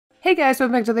Hey guys,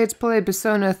 welcome back to Let's Play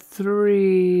Persona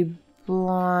 3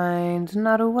 Blind.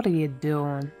 Naru, what are you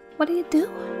doing? What are you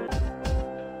doing?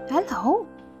 Hello?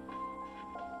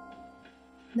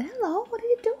 Hello, what are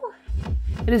you doing?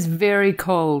 It is very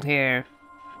cold here.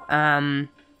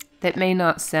 That may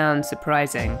not sound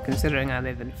surprising, considering I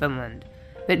live in Finland.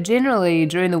 But generally,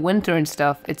 during the winter and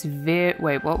stuff, it's very...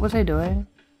 Wait, what was I doing?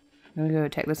 Let me go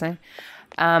attack this thing.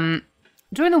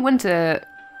 During the winter...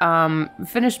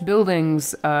 finished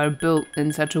buildings are built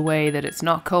in such a way that it's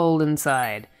not cold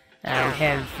inside. We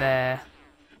have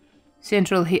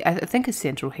central heat. I think it's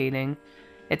central heating.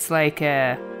 It's like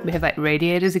we have like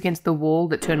radiators against the wall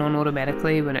that turn on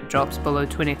automatically when it drops below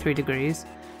 23 degrees.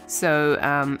 So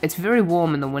it's very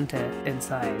warm in the winter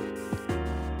inside.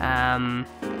 I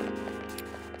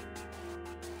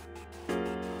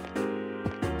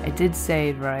did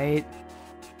save, right?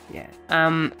 Yeah.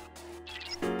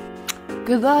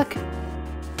 Good luck!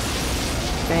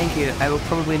 Thank you, I will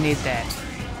probably need that.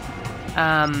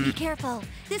 Be careful,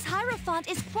 this Hierophant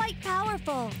is quite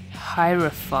powerful.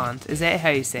 Hierophant, is that how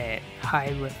you say it?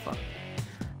 Hierophant.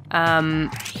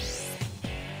 Oh,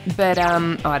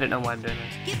 I don't know why I'm doing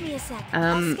this. Give me a sec,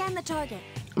 I'll scan the target.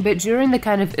 But during the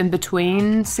kind of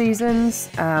in-between seasons,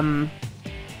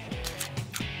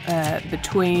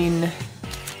 between,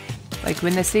 like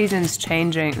when the season's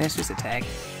changing, let's just attack.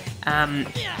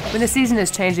 When the season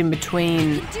is changing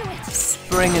between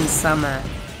spring and summer,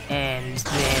 and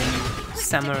then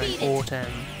summer and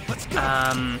autumn,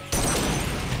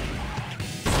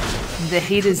 the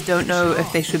heaters don't know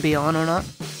if they should be on or not.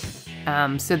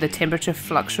 So the temperature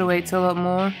fluctuates a lot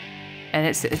more, and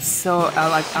it's so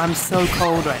I'm so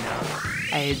cold right now.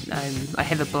 I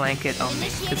have a blanket on me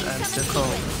because I'm so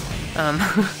cold.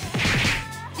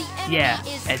 Yeah,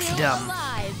 it's dumb.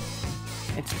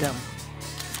 It's dumb.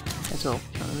 That's all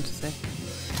I wanted to say.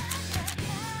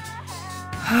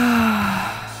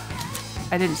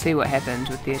 I didn't see what happened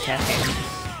with the attacking.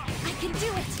 I can do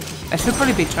it. I should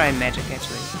probably be trying magic,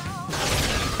 actually.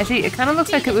 Actually, it kind of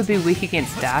looks like it would be weak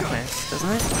against darkness, doesn't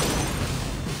it?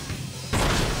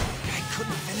 I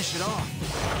couldn't finish it off.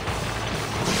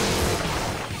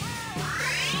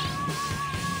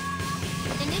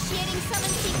 Initiating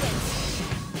summon sequence.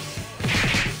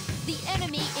 The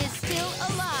enemy is still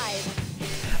alive.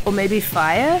 Or maybe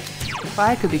fire?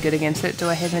 Fire could be good against it. Do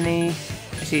I have any...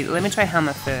 Actually, let me try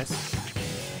Hammer first.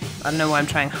 I don't know why I'm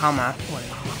trying Hammer.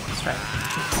 Let's try.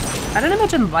 I don't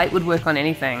imagine light would work on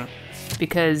anything.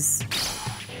 Because...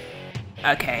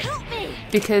 Okay.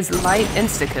 Because light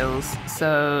insta-kills,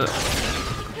 so...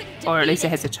 Or at least it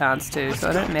has a chance to, so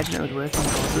I don't imagine it would work on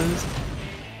bosses.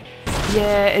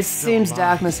 Yeah, it seems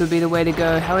darkness would be the way to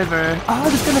go. However... Oh,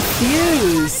 it's gonna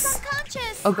fuse!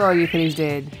 Oh god, Yuki's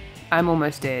dead. I'm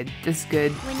almost dead. This is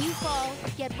good. When you fall,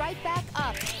 get right back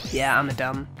up. Yeah, I'm a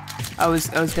dumb. I was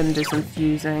gonna do some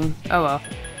fusing. Oh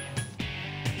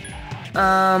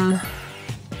well.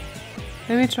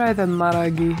 Let me try the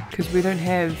Maragi, because we don't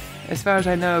have, as far as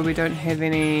I know, we don't have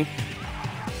any.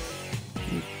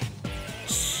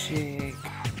 Check.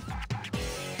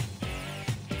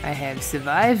 I have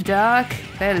Survive Dark.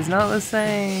 That is not the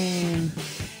same.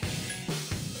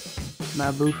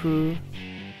 Mabufu.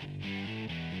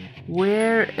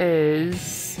 Where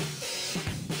is...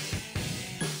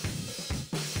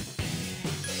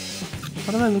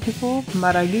 What am I looking for?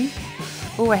 Maragi?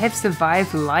 Oh, I have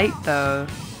Survive Light though.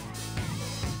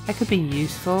 That could be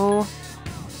useful.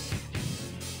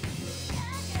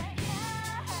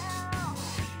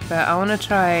 But I wanna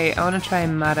try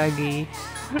Maragi.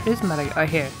 Where is Maragi? Oh,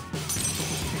 here.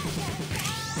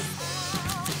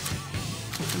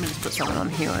 Let me just put someone on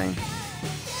healing.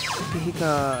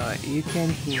 Hika, you can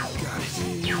heal.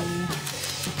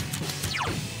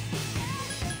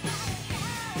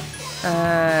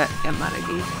 Yeah,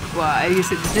 Maragi. Well, I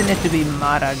guess it didn't have to be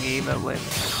Maragi, but wait.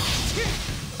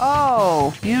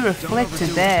 Oh, you reflected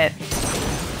that.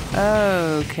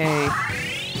 Okay.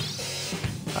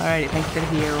 Alright, thanks for the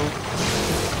heal.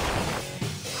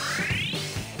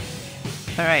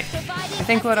 Alright, I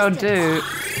think what I'll do...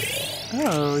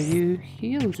 Oh, you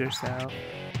healed yourself.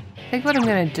 I think what I'm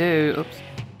gonna do... Oops.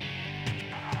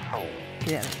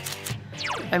 Yeah.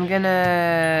 I'm gonna...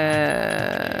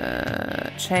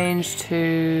 change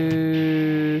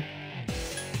to...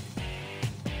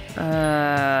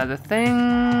 the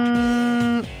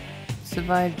thing...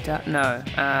 Survive... No,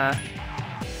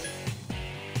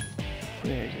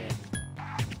 where is it?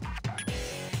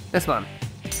 This one.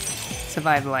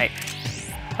 Survive light.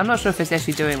 I'm not sure if it's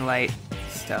actually doing light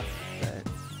stuff, but...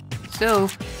 Still...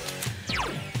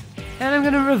 And I'm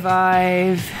gonna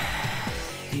revive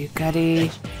Yukari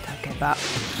Takeba.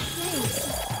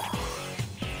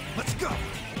 Let's go.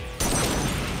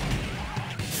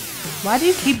 Why do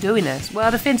you keep doing this? Well,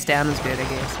 the fence down is good, I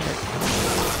guess.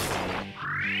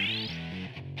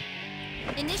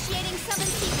 But... Initiating summon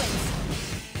sequence.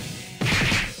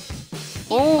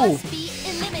 Oh! Must be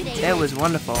eliminated. That was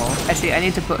wonderful. Actually, I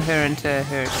need to put her into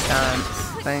her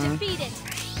stance thing. Defeat it.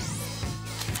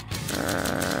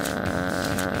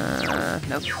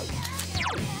 Nope.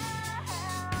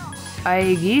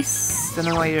 I guess. Don't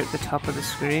know why you're at the top of the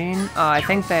screen. Oh, I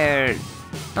think they're.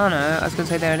 Oh no, I was gonna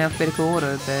say they're in alphabetical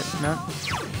order, but no.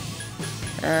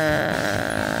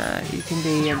 You can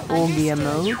be in Augia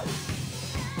mode.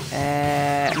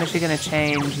 I'm actually gonna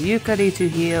change Yukari to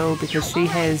heal because she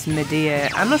has Medea.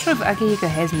 I'm not sure if Akihiko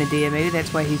has Medea. Maybe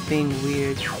that's why he's being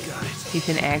weird. He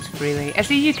can act freely.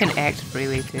 Actually, you can act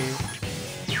freely too.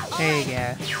 There you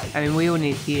go. I mean, we all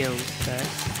need heals, so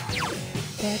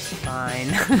that's fine.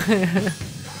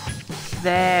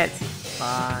 That's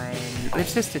fine.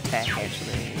 Let's just attack,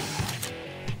 actually.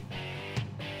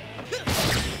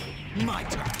 My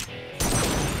turn.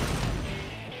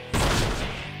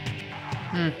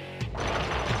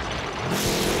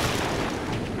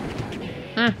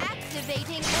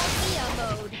 Activating Orphea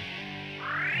mode.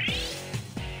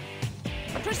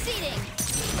 Proceeding.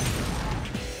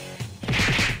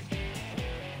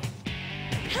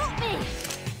 Help me.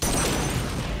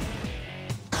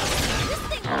 This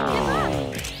thing will give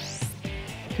up.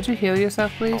 Could you heal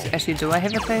yourself, please? Actually, do I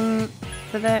have a thing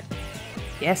for that?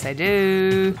 Yes, I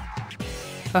do.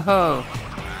 Ho ho.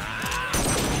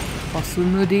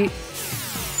 Osumudi.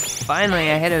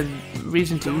 Finally, I had a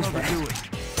reason to use that.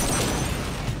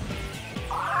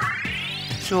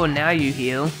 Sure, now you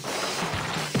heal.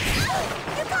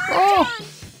 Oh!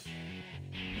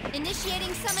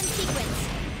 Initiating summon sequence.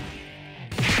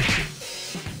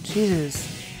 Jesus.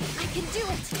 I can do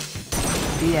it.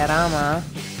 Diorama.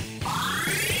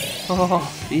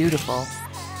 Oh, beautiful.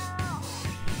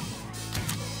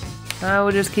 I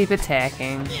will just keep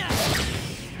attacking.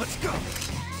 Let's go.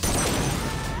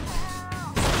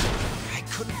 I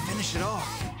couldn't finish it off.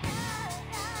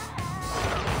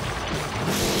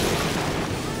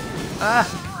 Ah!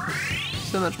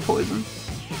 So much poison.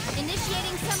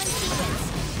 Initiating summon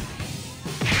sequence.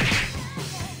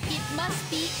 It must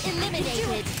be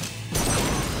eliminated.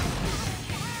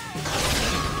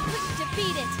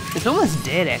 Defeat it. It's almost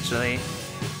dead, actually.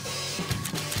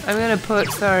 I'm gonna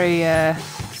put, sorry,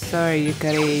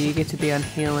 Yukari, you get to be on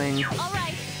healing. All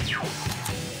right.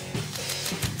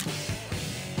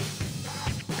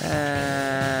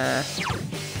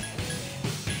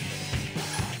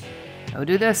 I'll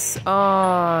do this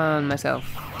on myself.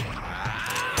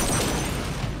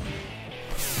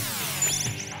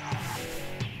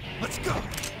 Let's go.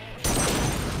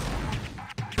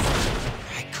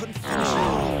 I couldn't finish it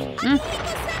off.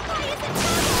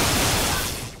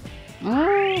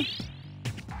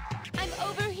 I'm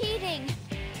overheating.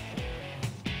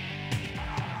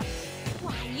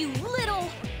 Why, you little...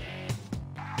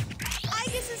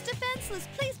 Igus is defenseless.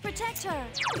 Please protect her.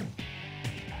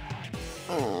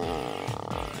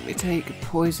 Let me take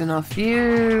poison off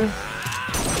you.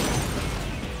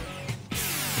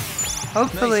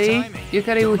 Hopefully, Nice timing.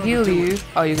 Yukari will Don't heal overdo you. it.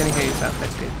 Oh, you're gonna heal yourself.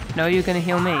 That's good. No, you're gonna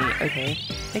heal me. Okay.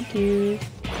 Thank you.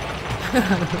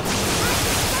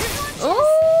 Oh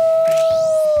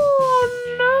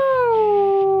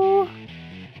no!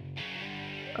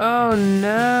 Oh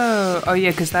no! Oh yeah,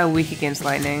 because they're weak against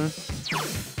lightning.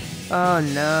 Oh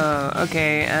no.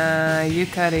 Okay,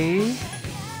 Yukari.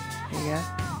 There you go.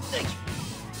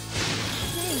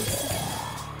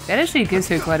 That actually gives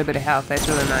her quite a bit of health. That's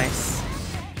really nice.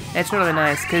 That's really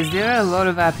nice, because there are a lot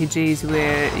of RPGs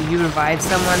where you revive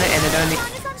someone and it only...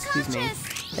 Excuse me.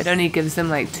 It only gives them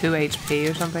like 2 HP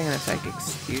or something, and it's like,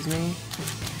 excuse me?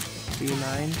 Do you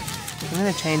mind? I'm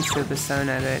gonna change to a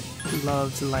persona that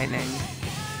loves lightning.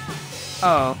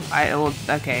 Oh,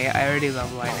 okay, I already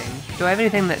love lightning. Do I have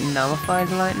anything that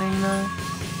nullifies lightning though?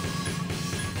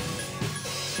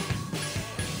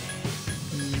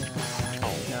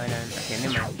 No, I don't. Okay,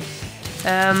 never mind.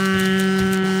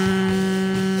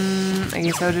 I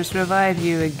guess I'll just revive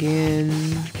you again.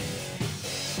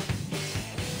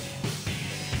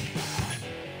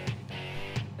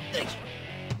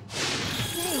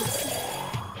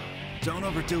 Don't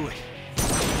overdo it.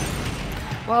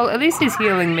 Well, at least he's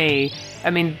healing me. I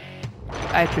mean,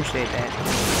 I appreciate that.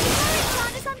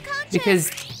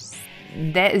 Because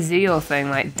that Zeal thing,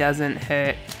 like, doesn't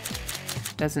hurt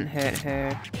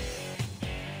her.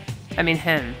 I mean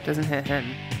him, doesn't hurt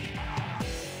him.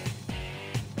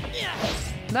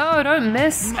 No, don't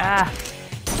miss! Ah!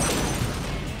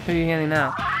 Who are you healing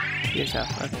now? Yourself,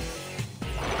 okay.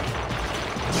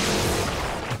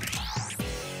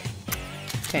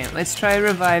 Okay, let's try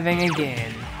reviving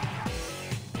again.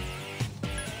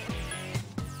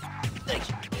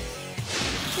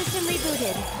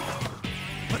 Noted.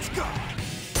 Let's go.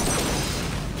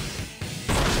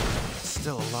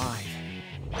 Still alive.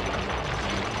 Your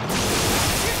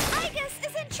Igus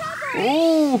is in trouble.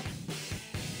 Oh!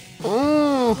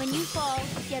 Oh! When you fall,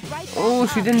 get right back Oh,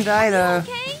 she up. didn't die though.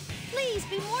 Okay? Please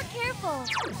be more careful.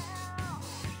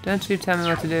 Don't you tell me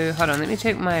what to do. Hold on, let me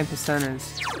check my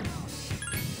personas.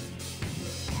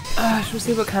 Should we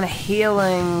see what kind of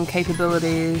healing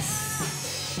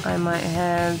capabilities I might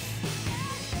have?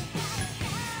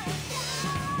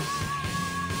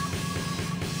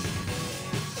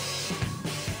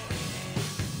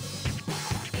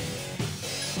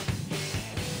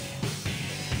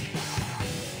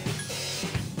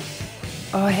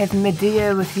 Oh, I have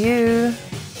Medea with you.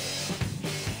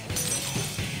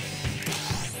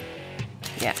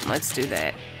 Yeah, let's do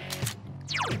that.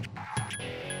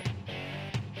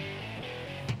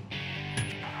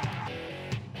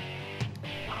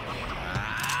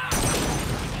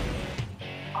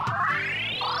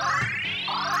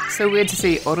 So weird to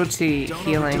see Orochi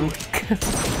healing.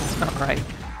 It's not right.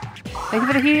 Thank you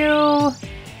for the heal!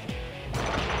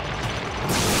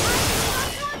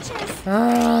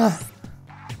 Ah,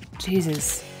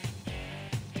 Jesus.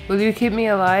 Will you keep me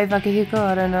alive, Akihiko?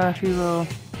 I don't know if you will.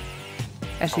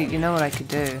 Actually, you know what I could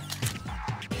do?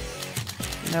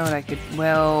 You know what I could...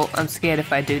 Well, I'm scared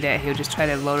if I do that, he'll just try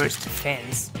to lower its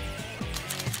defense.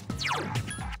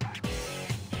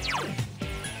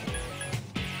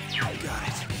 Got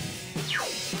it.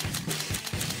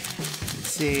 Let's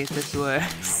see if this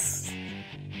works.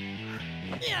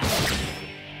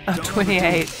 Oh,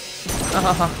 28.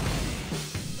 Oh.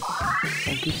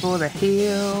 Thank you for the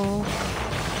heal.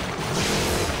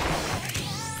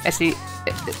 Actually,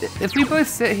 if we both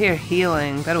sit here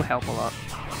healing, that'll help a lot.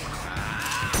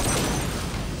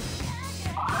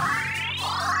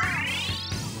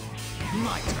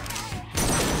 My turn.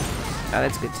 Oh,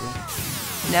 that's good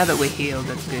too. Now that we're healed,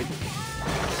 that's good. Be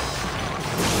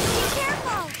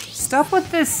careful. Stop with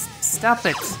this! Stop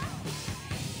it!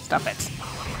 Stop it.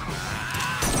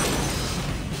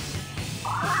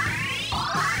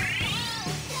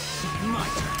 My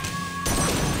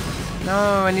turn.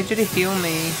 No, I need you to heal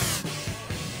me.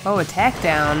 Oh, attack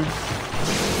down.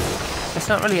 It's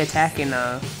not really attacking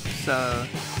though, so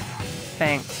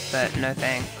thanks, but no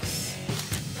thanks.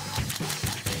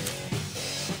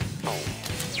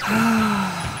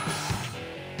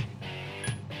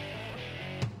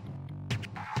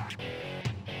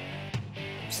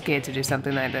 Scared to do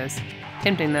something like this.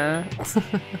 Tempting though.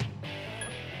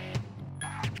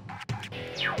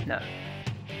 No.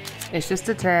 It's just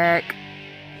attack.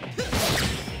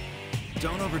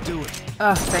 Don't overdo it.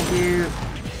 Oh, thank you.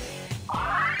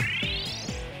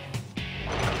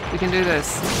 We can do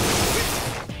this.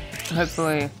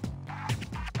 Hopefully.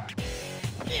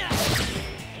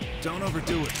 Don't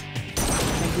overdo it.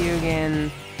 Thank you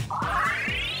again.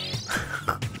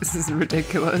 This is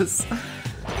ridiculous.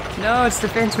 No, it's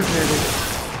defense reverted.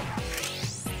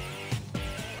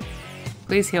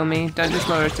 Please heal me. Don't just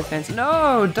lower its defense.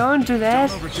 No, don't do that.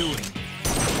 Don't overdo it.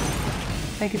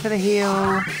 Thank you for the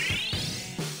heal.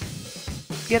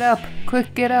 Get up.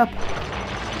 Quick, get up.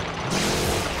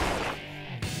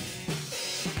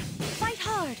 Fight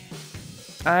hard.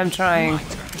 I'm trying. My turn.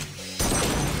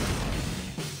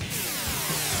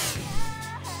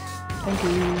 Thank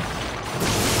you.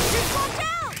 Just watch out.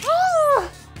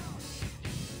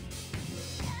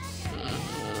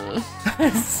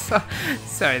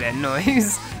 Sorry, that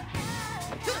noise.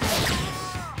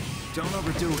 Don't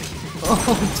overdo it.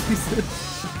 Oh, Jesus.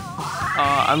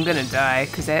 Oh, I'm gonna die,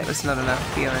 because that was not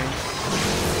enough healing.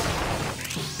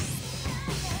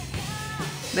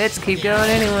 Let's keep going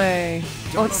anyway.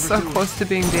 Oh, it's so close to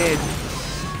being dead.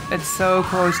 It's so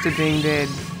close to being dead.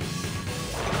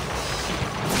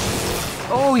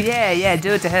 Oh, yeah,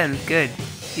 do it to him. Good.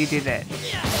 You do that.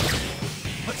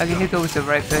 Akihiko was the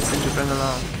right person to bring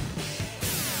along.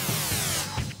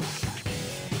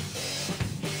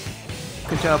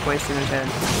 Good job wasting a turn.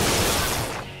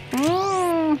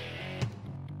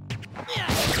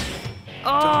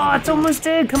 Oh, it's almost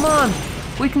dead. Come on.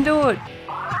 We can do it.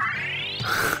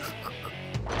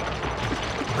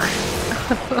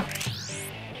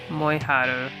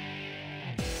 Moiharu.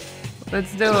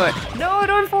 Let's do it. No,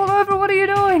 don't fall over. What are you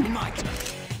doing? My turn.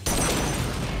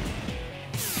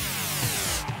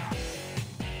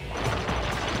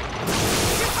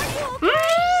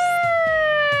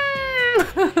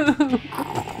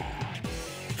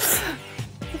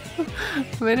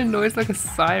 Made a noise like a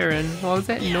siren. What was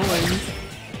that noise?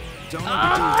 Don't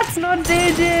Ah, overdo it's not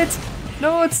dead yet.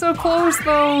 No, it's so close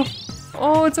though.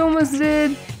 Oh, it's almost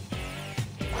dead.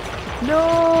 No.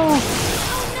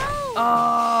 Oh no.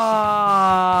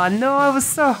 Ah. Oh no, I was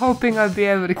so hoping I'd be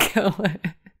able to kill it.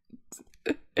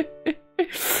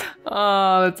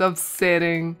 Oh, that's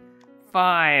upsetting.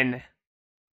 Fine.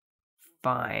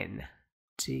 Fine.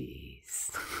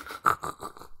 Jeez.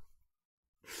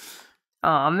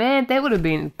 Oh man, that would have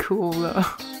been cool though.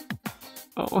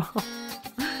 Oh well.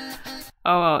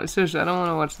 Oh well, shush, I don't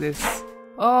want to watch this.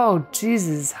 Oh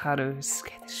Jesus, Haru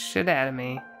scared the shit out of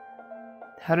me.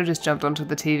 Haru just jumped onto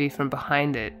the TV from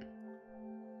behind it.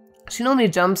 She normally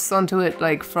jumps onto it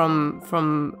like from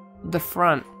the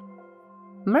front.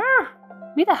 Mer,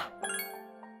 mira.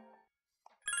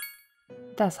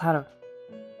 That's Haru.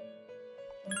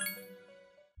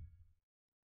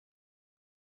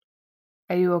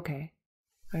 Are you okay?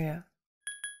 Oh yeah.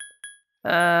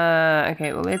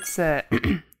 Okay, well let's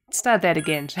start that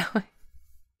again, shall we?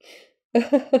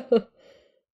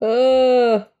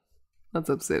 That's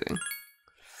upsetting.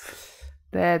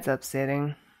 That's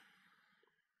upsetting.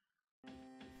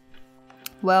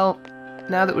 Well,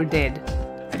 now that we're dead,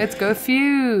 let's go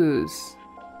fuse.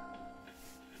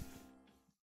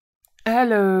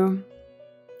 Hello.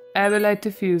 I would like to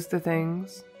fuse the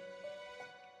things.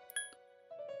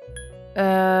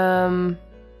 Do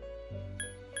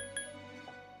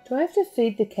I have to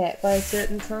feed the cat by a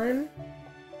certain time?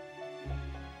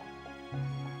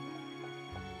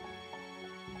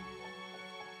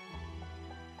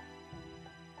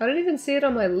 I don't even see it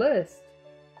on my list.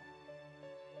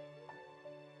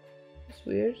 That's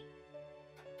weird.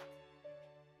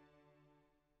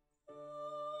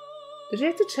 Did you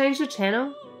have to change the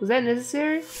channel? Was that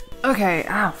necessary? Okay,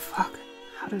 oh fuck.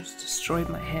 How did it just destroyed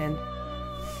my hand?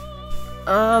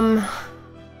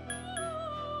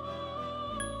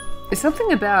 There's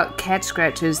something about cat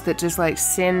scratches that just like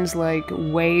sends like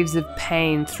waves of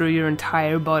pain through your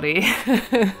entire body.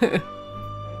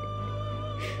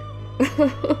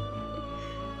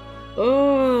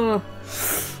 Oh.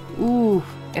 Ooh.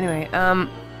 Anyway,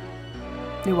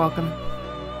 you're welcome.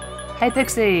 Hey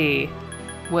Pixie!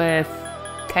 With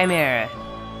Chimera.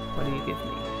 What do you give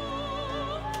me?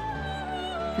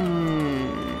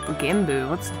 Gembu.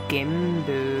 What's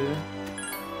Gembu?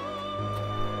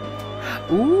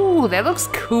 Ooh, that looks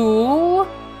cool!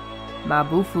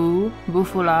 Mabufu.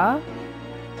 Bufula.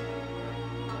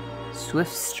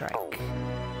 Swift Strike.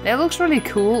 That looks really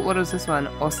cool. What is this one?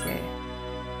 Ose.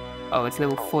 Oh, it's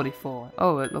level 44.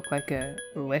 Oh, it looked like a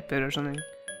leopard or something.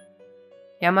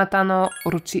 Yamata no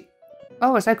Orochi.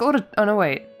 Oh, it's like Orochi. Oh, no,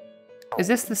 wait. Is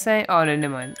this the same? Oh, no,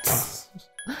 never mind.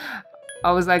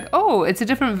 I was like, oh, it's a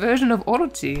different version of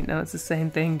Orochi. No, it's the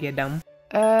same thing. You're dumb.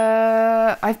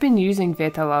 I've been using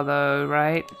Vetala though,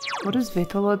 right? What does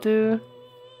Vetala do?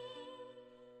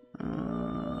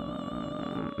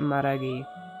 Maragi.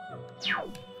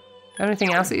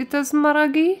 Anything else it does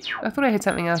Maragi? I thought I had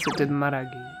something else that did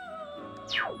Maragi.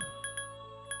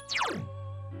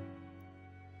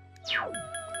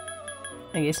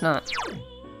 I guess not.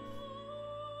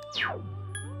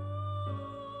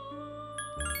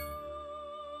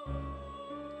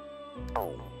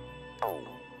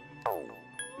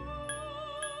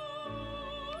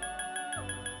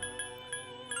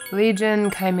 Legion,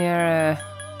 Chimera,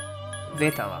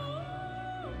 Vetala.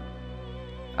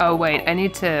 Oh wait, I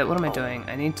need to, what am I doing?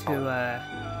 I need to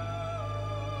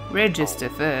register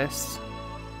first.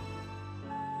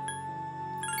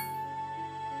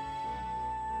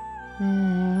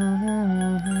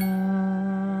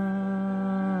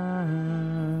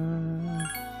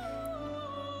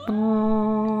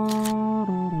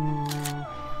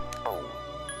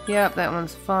 Yep, that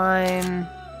one's fine.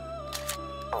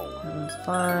 That one's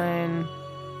fine.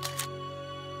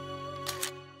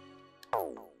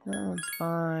 That one's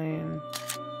fine.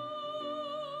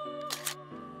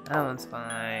 That one's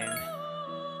fine.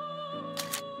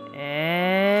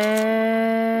 And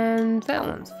that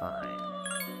one's fine.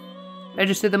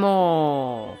 Register them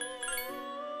all.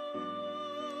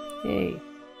 Yay.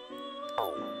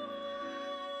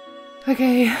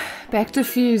 Okay, back to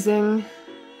fusing.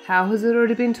 How has it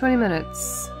already been 20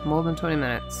 minutes? More than 20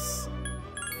 minutes.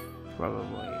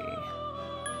 Probably.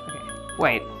 Okay,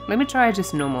 wait, let me try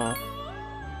just normal.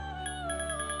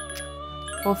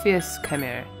 Orpheus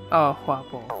Chimera. Oh,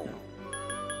 Huapo.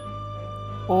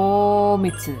 Oh,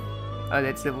 Mitsune. Oh,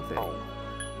 that's level 30.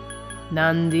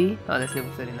 Nandi. Oh, that's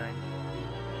level 39.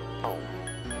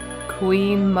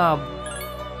 Queen Mob.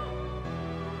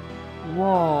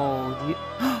 Whoa.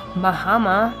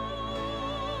 Mahama.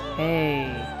 Hey.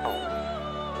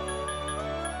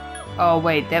 Oh,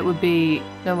 wait, that would be...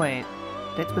 No, wait.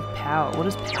 That's with power. What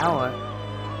is power?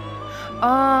 Oh,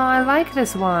 I like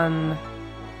this one.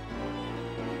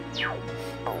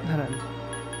 Hold on.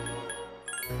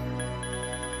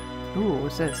 Ooh,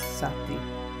 what's this? Sati.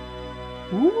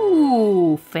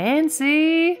 Ooh,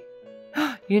 fancy.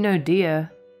 You know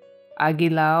deer.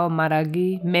 Agilao,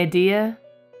 maragi, media.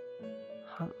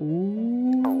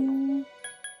 Ooh.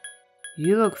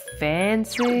 You look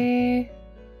fancy.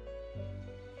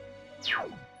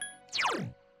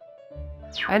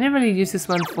 I didn't really use this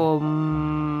one for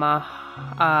Mahama.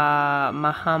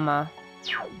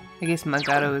 I guess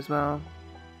Magaru as well.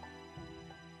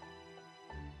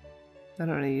 I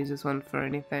don't really use this one for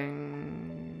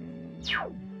anything.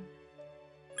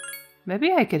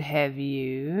 Maybe I could have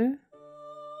you.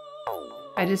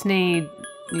 I just need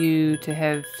you to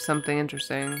have something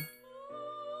interesting.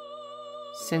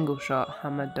 Single shot,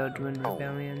 Hammer, Dodge, Wind,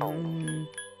 Rebellion.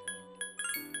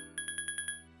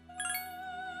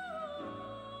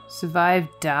 Survive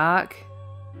dark.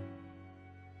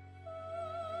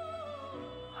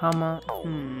 Hammer.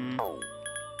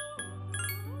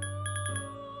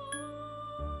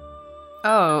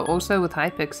 Oh, also with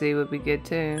Hypixie would be good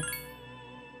too.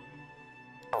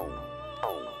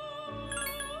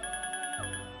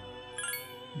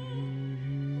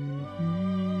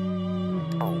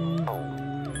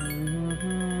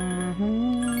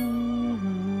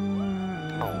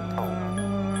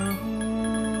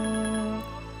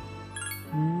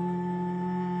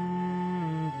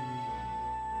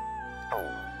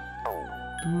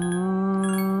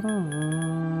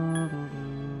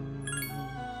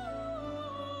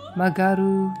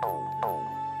 Magaru.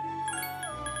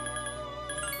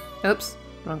 Oops,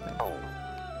 wrong thing.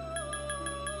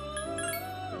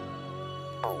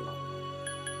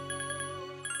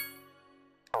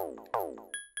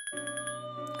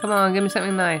 Come on, give me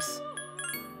something nice.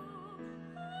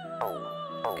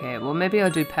 Okay, well maybe I'll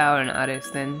do power and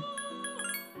Ares then.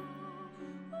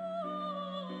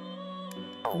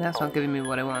 That's not giving me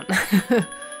what I want.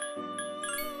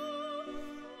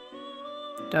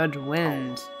 Dodge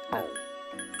wind.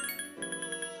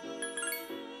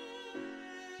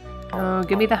 Oh,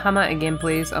 give me the hammer again,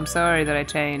 please. I'm sorry that I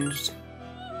changed.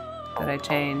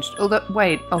 Although,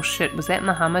 wait. Oh shit, was that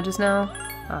Mahama just now?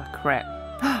 Ah, crap.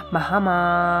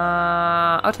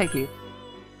 Mahama! I'll take you.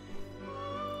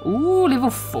 Ooh, level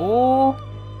 4.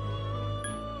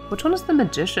 Which one is the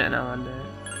magician, I wonder?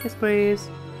 Yes, please.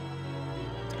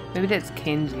 Maybe that's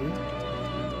Kenji.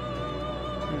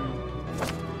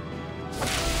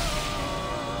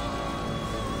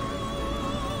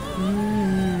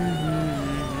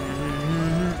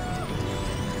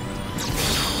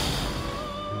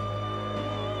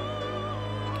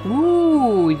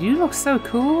 Ooh, you look so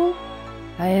cool.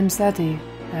 I am Sati.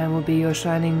 I will be your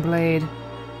shining blade.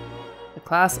 The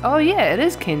class... Oh yeah, it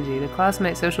is Kenji. The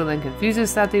classmate social link confuses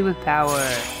Sati with power.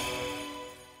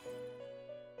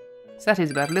 Sati's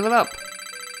about to level up.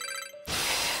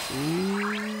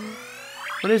 Ooh.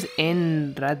 What is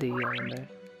Enradi, I wonder?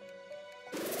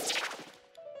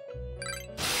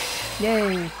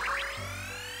 Yay!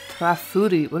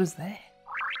 Trafuri, what is that?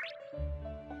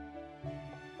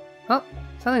 Oh,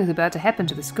 something's about to happen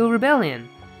to the school rebellion.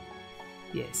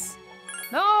 Yes.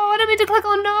 No, I didn't mean to click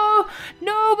on no!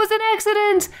 No, it was an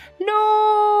accident!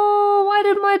 No! Why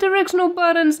did my directional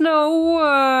buttons not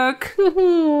work?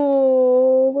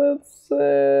 Oh, that's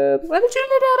sad. Why did you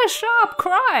let out a sharp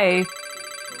cry?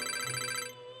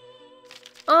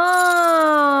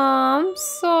 Oh, I'm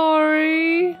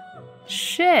sorry.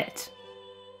 Shit.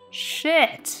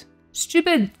 Shit.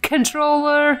 Stupid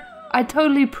controller. I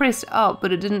totally pressed up,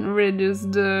 but it didn't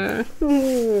register.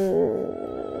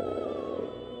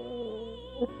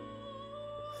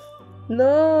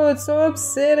 No, it's so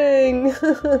upsetting.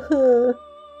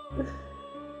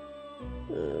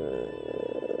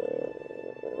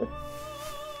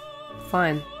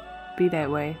 Fine. Be that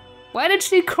way. Why did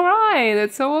she cry?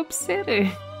 That's so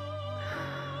upsetting.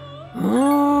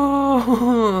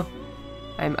 Oh,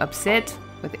 I'm upset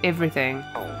with everything.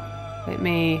 Let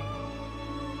me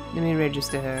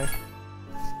register her.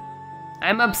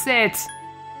 I'm upset.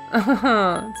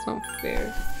 It's not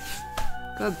fair.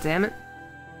 God damn it.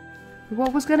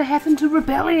 What was gonna happen to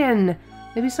Rebellion?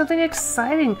 Maybe something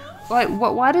exciting. Like,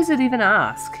 why does it even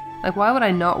ask? Like, why would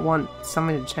I not want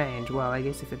something to change? Well, I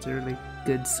guess if it's a really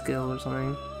good skill or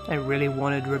something. I really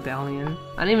wanted Rebellion.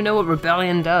 I don't even know what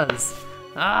Rebellion does.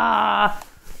 Ah!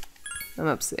 I'm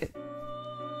upset.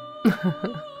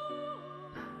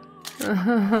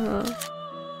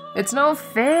 It's not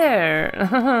fair.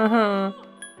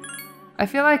 I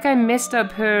feel like I messed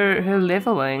up her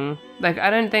leveling. Like, I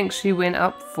don't think she went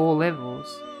up 4 levels.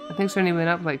 I think she only went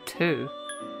up like 2.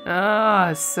 Ah,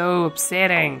 it's so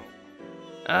upsetting.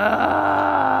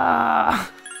 Ah!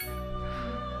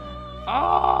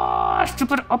 Ah,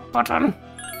 stupid up button.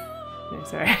 No,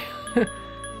 sorry.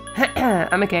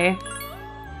 I'm okay.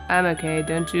 I'm okay,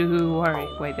 don't you worry.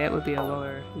 Wait, that would be a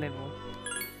lower level.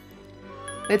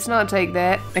 Let's not take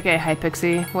that. Okay, hi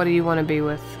Pixie, what do you want to be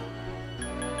with?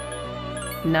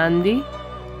 Nandi?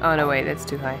 Oh no, wait, that's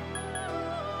too high.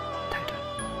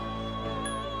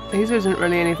 There isn't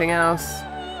really anything else.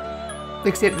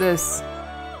 Except this.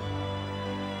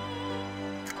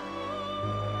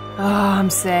 Oh, I'm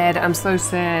sad. I'm so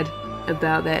sad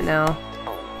about that now.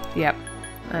 Yep,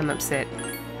 I'm upset.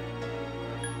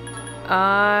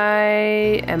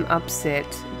 I am upset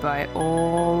by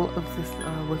all of this,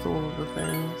 with all of the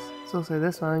things. There's also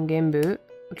this one, Gembu,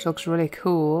 which looks really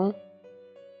cool.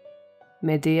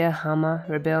 Medea, Hammer,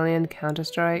 Rebellion,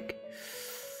 Counter-Strike.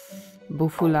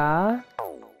 Bufula.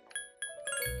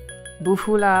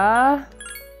 Bufula.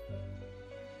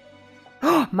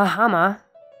 Oh, Mahama.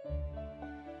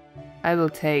 I will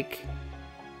take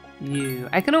you.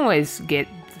 I can always get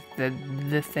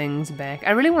the things back.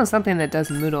 I really want something that does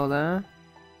Moodle though.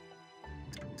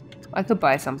 I could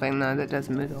buy something though that does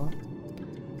Moodle.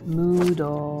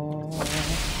 Moodle.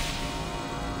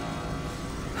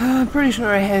 I'm pretty sure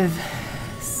I have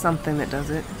something that does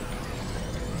it.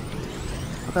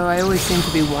 Although I always seem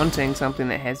to be wanting something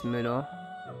that has Moodle.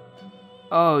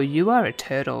 Oh, you are a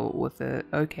turtle with a...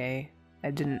 Okay.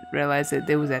 I didn't realize that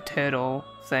there was a turtle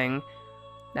thing.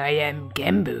 I am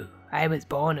Gembu. I was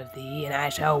born of thee, and I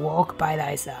shall walk by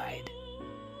thy side.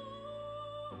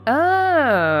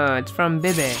 Oh, it's from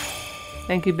Bebe.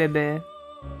 Thank you, Bebe.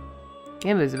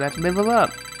 Gembu's about to level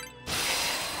up.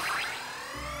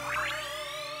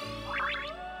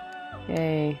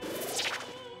 Yay.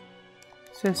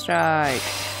 Swift Strike.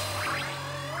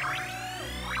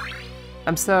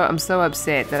 I'm so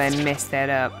upset that I messed that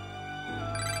up.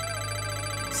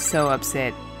 So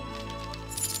upset.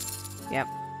 Yep.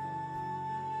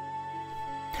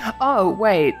 Oh,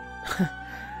 wait.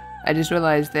 I just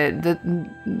realized that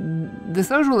the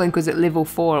social link was at level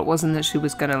 4. It wasn't that she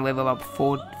was gonna level up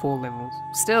four levels.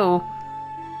 Still.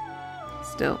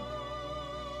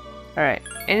 Alright.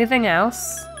 Anything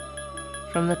else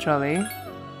from the trolley?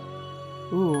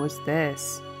 Ooh, what's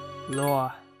this?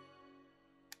 Lore.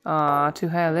 Ah, too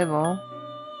high a level.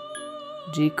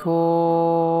 Gcoctin?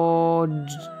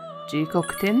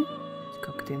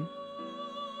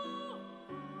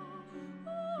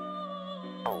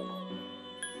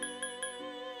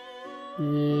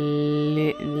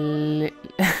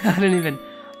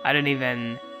 I don't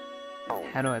even,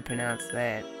 how do I pronounce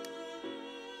that?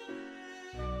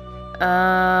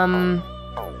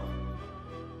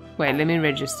 Wait, let me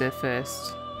register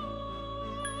first.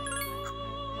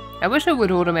 I wish it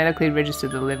would automatically register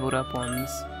the leveled up ones.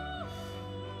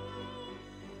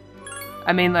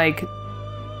 I mean like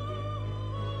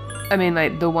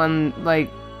the one,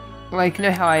 like you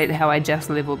know how I just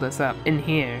leveled this up in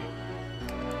here.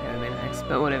 That would be nice,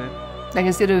 but whatever. Like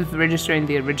instead of registering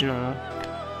the original,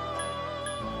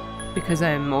 because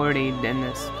I'm already in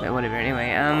this, but whatever.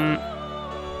 Anyway,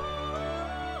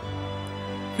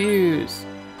 fuse.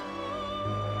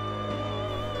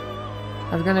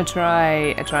 I was gonna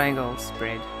try a triangle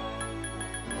spread,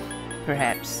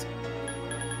 perhaps.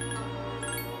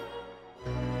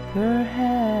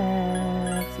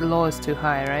 Perhaps. The law is too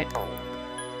high, right?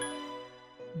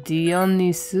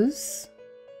 Dionysus.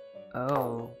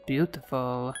 Oh,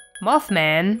 beautiful.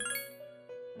 Mothman.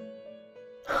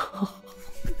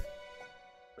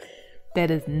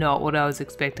 That is not what I was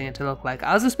expecting it to look like.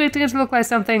 I was expecting it to look like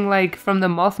something like from the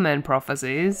Mothman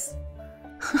prophecies.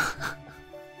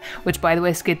 Which, by the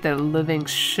way, scared the living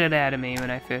shit out of me when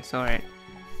I first saw it.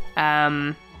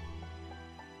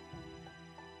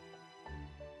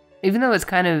 Even though it's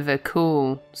kind of a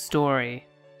cool story,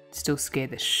 it still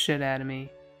scared the shit out of me.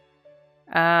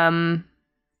 As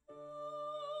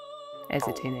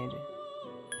a teenager.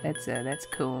 That's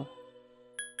cool.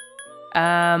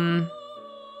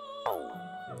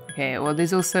 Okay, well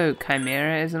there's also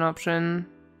Chimera as an option.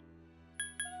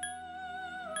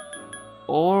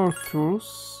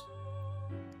 Orthrus.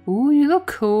 Ooh, you look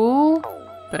cool!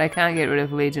 But I can't get rid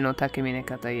of Legion or Takemine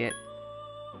Kata yet.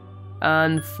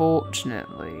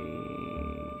 Unfortunately.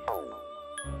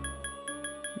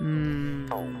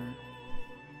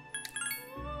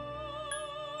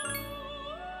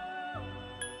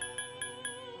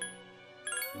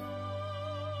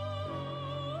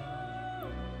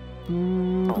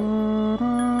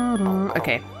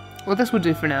 Okay, well this will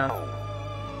do for now.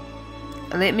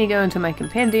 Let me go into my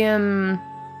compendium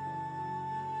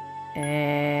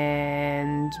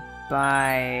and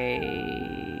buy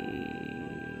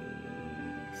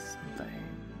something.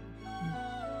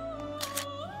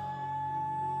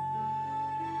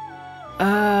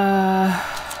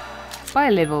 Buy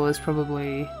level is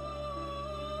probably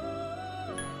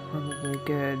probably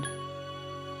good.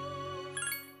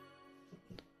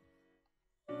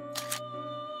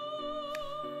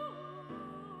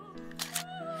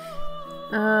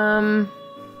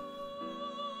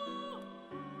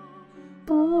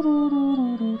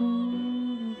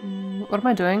 What am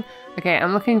I doing? Okay,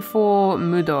 I'm looking for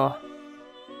Mudo.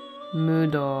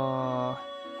 Mudo.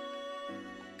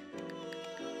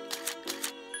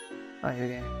 Oh, here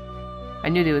we go. I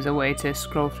knew there was a way to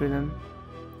scroll through them.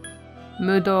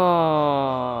 Mudo.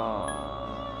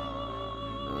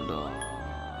 Mudo.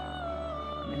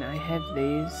 I mean, I have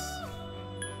these,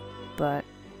 but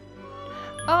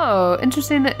oh,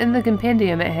 interesting that in the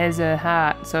compendium it has a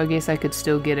heart, so I guess I could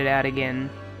still get it out again.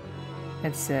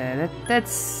 That's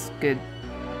that's good.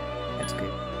 That's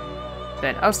good.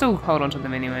 But I'll still hold on to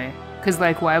them anyway, because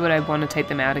like, why would I want to take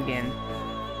them out again?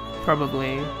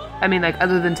 Probably. I mean, like,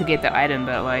 other than to get the item,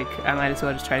 but like, I might as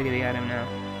well just try to get the item now.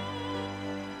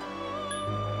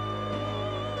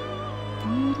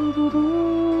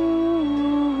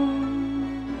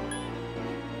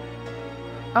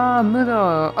 Ah,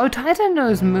 Mudo. Oh, Titan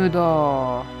knows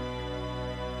Mudo.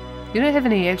 You don't have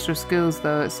any extra skills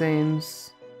though, it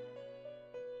seems.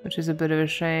 Which is a bit of a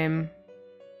shame.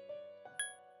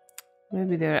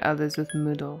 Maybe there are others with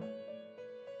Mudo.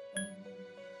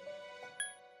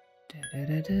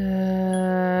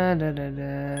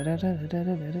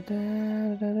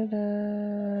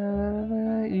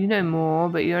 You know more,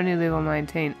 but you're only level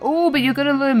 19. Oh, but you're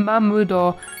gonna learn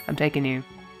Mudo. I'm taking you.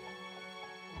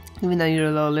 Even though you're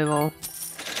a low level.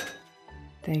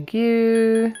 Thank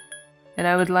you. And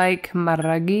I would like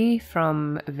Maragi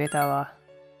from Vetala.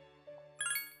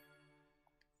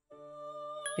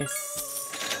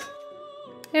 Yes.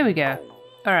 Here we go.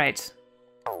 Alright.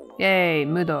 Yay,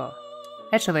 Mudo.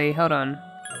 Actually, hold on.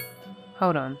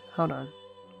 Hold on, hold on.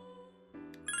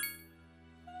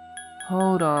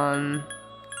 Hold on.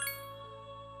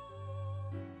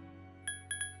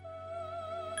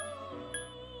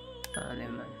 Oh,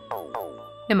 never mind.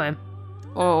 Never mind.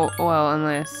 Oh, well,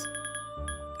 unless...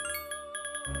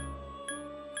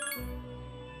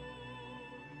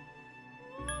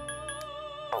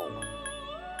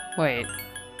 Wait.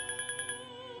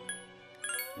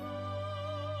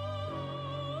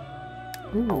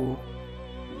 Ooh.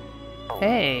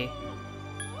 Hey.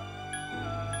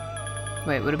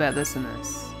 Wait, what about this and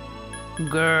this?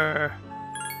 Grr.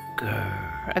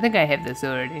 Grr. I think I have this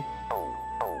already.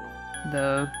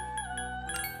 Though.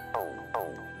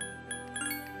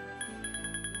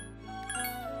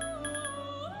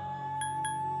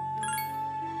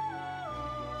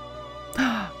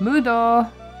 Mudo!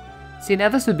 See, now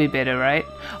this would be better, right?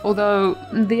 Although,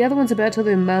 the other one's about to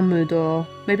learn Mudo.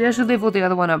 Maybe I should level the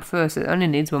other one up first. It only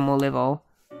needs one more level.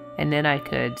 And then I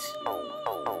could...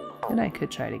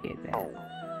 try to get that.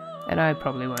 And I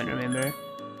probably won't remember.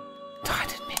 Oh, I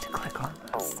didn't mean to click on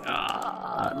this.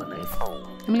 Oh, let me leave.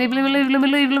 Let me leave, let me leave, let me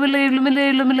leave, let me leave, let me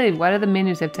leave, let me leave. Why do the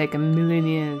menus have taken a million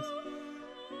years?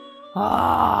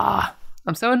 Ah,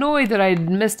 I'm so annoyed that I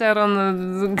missed out on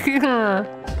the...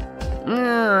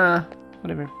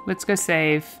 Whatever. Let's go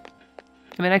save.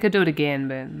 I mean, I could do it again,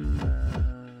 but...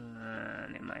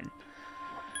 never mind.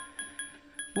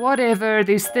 Whatever,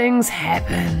 these things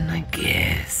happen, I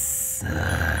guess.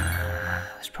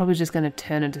 It's probably just going to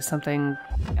turn into something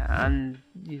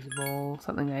unusable,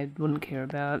 something I wouldn't care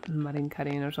about, mudding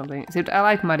cutting or something. Except I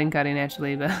like mudding cutting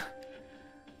actually, but...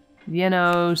 you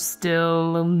know,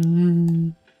 still...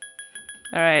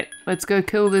 Alright, let's go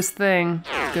kill this thing.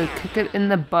 Let's go kick it in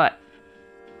the butt.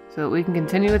 So that we can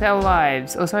continue with our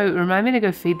lives. Also, remind me to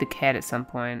go feed the cat at some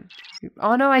point.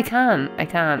 Oh no, I can't. I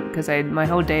can't, because my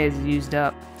whole day is used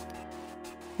up.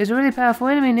 There's a really powerful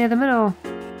enemy near the middle.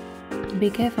 Be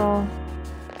careful.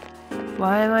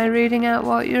 Why am I reading out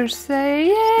what you're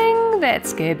saying? That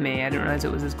scared me. I didn't realize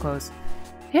it was this close.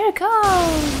 Here it comes!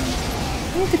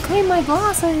 I need to clean my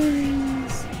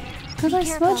glasses. Because I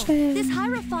smudged them. This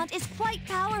Hierophant is quite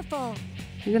powerful.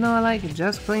 Even though I like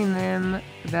just cleaned them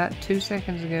about 2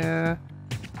 seconds ago.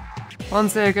 1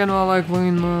 second while I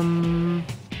clean them.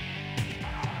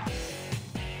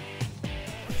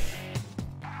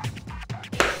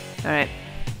 Alright.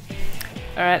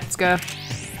 Alright, let's go.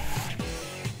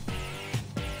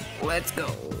 Let's go.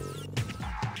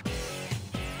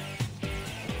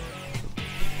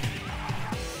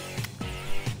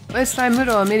 Let's try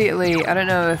Mudo immediately. I don't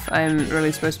know if I'm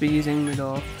really supposed to be using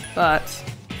Mudo, but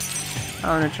I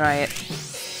want to try it.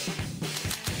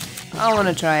 I want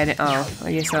to try it. Oh,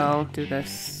 I guess I'll do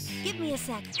this. Give me a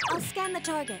sec. I'll scan the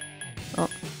target. Oh,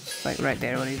 it's like right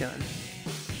there. What are you doing?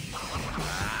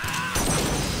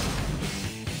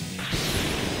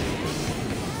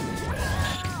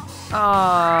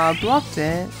 Ah, blocked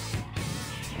it.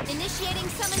 Initiating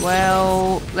summon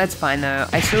Well, that's fine though.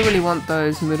 I still really want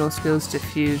those middle skills to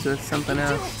fuse with something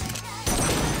sequence. else.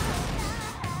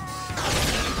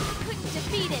 Couldn't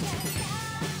defeat it.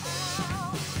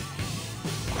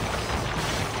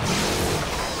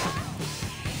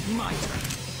 My turn.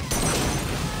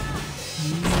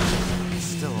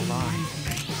 Still alive.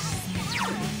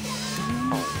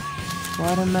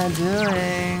 What am I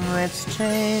doing? Let's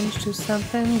change to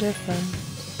something different.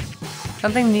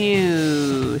 Something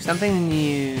new. Something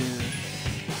new.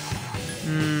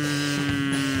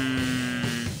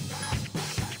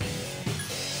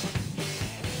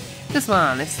 This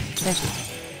one. Let's change it.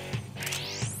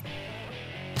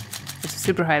 It's a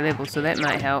super high level, so that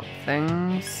might help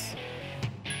things.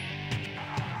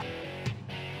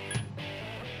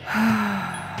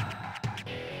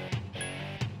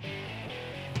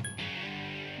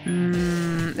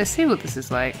 Let's see what this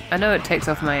is like. I know it takes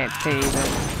off my XP, but...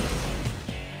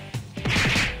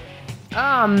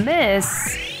 Oh,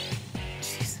 miss!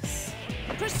 Jesus.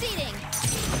 Proceeding.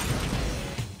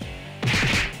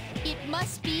 It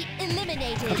must be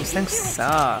eliminated. God, this thing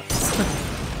sucks. This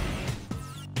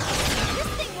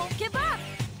thing won't give up.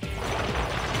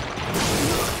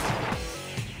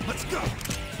 Let's go.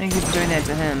 Thank you for doing that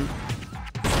to him.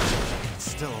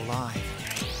 Still alive.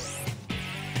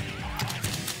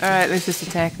 Alright, let's just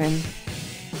attack then.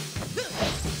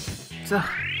 So,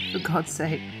 for God's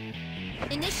sake.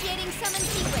 Initiating summon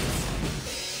sequence.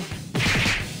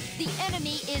 The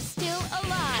enemy is still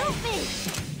alive. Help me!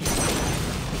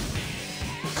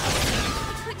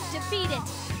 Couldn't defeat it.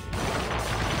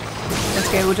 That's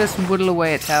okay, we'll just whittle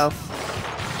away its health.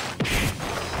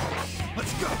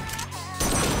 Let's go.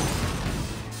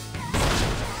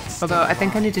 Although, I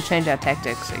think I need to change our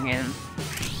tactics again.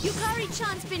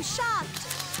 Yukari-chan's been shocked.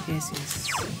 Yes, yes.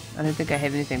 I don't think I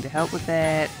have anything to help with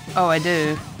that. Oh, I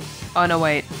do. Oh, no,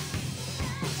 wait.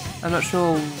 I'm not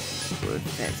sure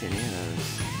if that's any of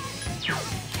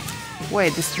those.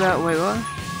 Wait, this is about... Wait, what?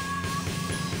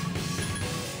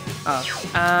 Oh,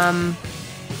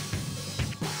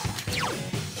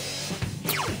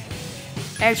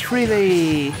 act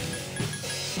freely!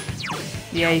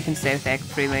 Yeah, you can stay with act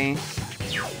freely.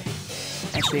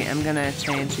 Actually, I'm gonna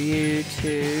change you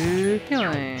to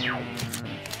healing.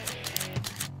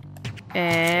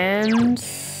 And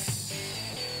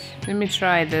let me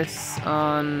try this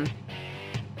on...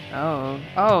 Oh,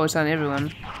 it's on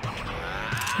everyone.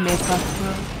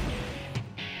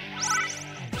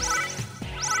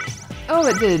 Oh,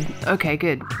 it did. Okay,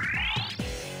 good.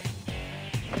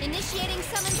 Initiating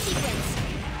summon sequence.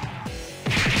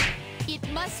 It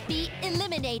must be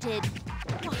eliminated.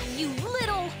 Why, you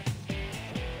little...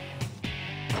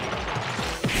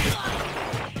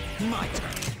 My turn.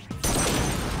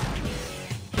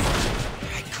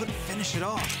 I couldn't finish it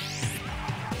off.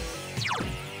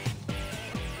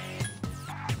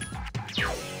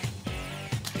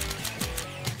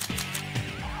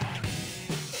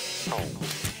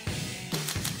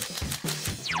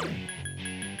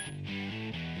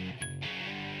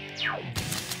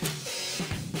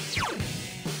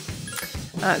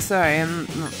 Sorry, I'm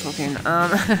not talking. I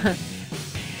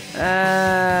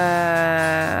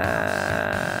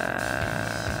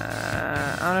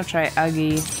wanna try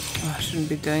Uggy. Oh, I shouldn't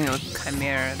be doing it with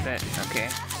Chimera, but okay.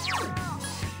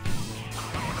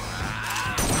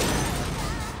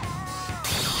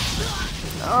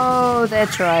 Oh,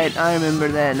 that's right. I remember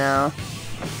that now.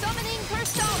 Summoning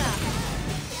persona.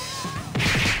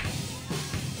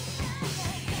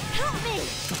 Help me.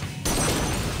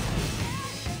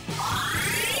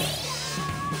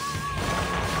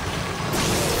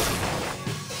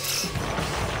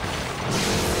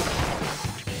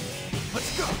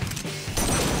 Let's go.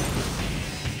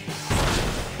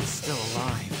 It's still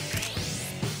alive.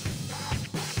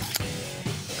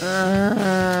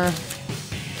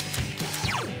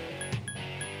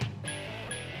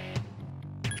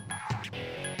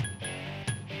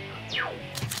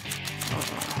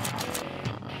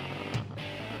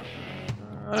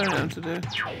 I don't know what to do.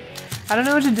 I don't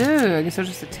know what to do. I guess I'll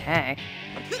just attack.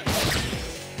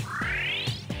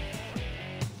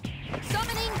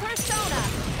 Summoning persona.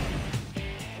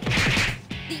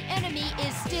 The enemy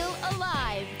is still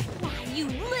alive. Why, you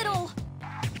little...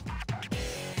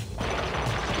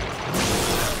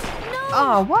 No!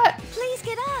 Oh, what? Please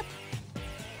get up.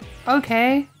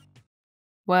 Okay.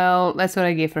 Well, that's what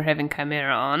I get for having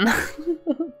Chimera on.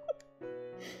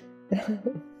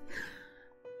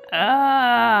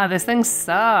 Ah, this thing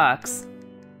sucks.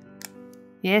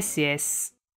 Yes,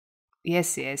 yes.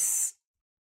 Yes, yes.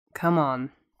 Come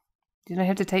on. You don't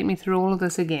have to take me through all of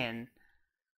this again.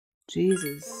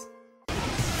 Jesus.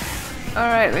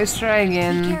 Alright, let's try Be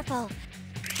again. careful.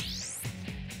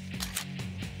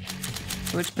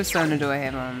 Which persona do I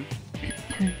have on?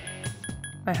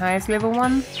 My highest level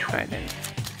one? Right then.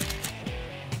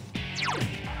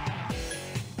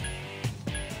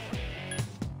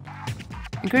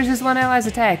 Increases one ally's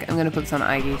attack. I'm gonna put this on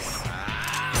Aegis.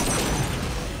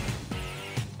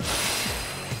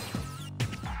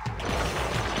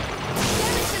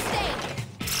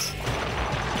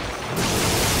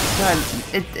 God,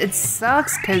 it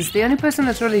sucks because the only person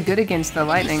that's really good against the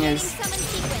lightning is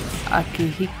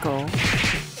Akihiko.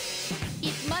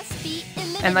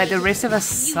 And like the rest of us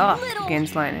suck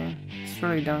against lightning. It's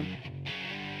really dumb.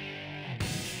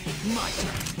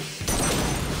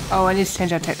 Oh, I need to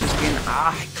change our tactics again.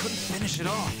 Ah, I couldn't finish it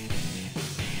off.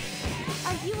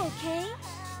 Are you okay?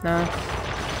 No.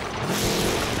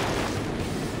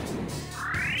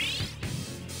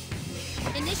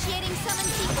 Initiating summon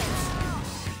sequence.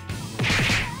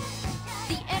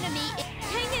 The enemy is...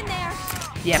 Hang in there.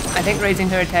 Yep, I think raising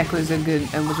her attack was a good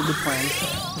plan.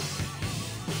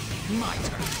 My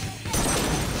turn.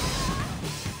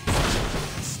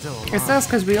 Still alive. It sucks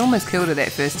because we almost killed her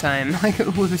that first time. Like we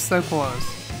were so close.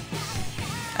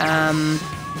 No.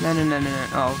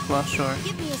 Oh, well, sure.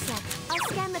 Give me a sec. I'll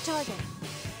scan the target.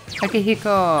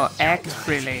 Akihiko, act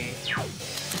freely.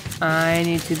 I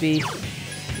need to be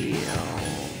healed.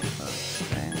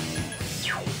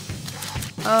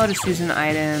 Oh, just use an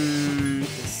item.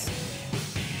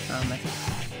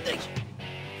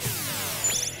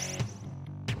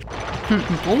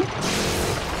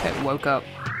 Okay, woke up.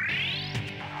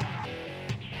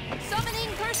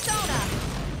 Summoning persona.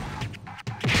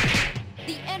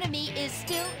 The enemy is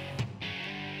still...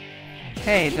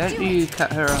 Hey, don't you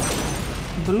cut her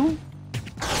off. Blue?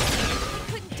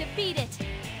 Couldn't defeat it.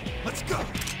 Let's go.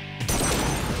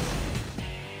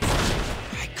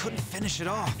 I couldn't finish it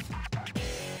off.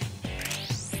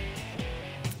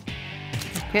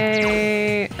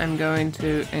 Okay, I'm going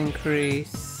to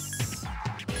increase.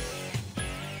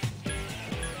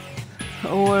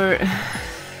 Or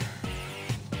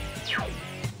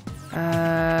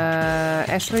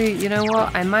actually, you know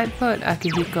what? I might put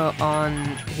Akihiko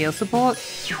on heal support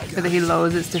so that he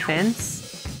lowers its defense.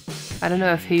 I don't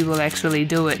know if he will actually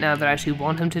do it now that I actually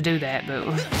want him to do that, but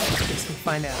I guess we'll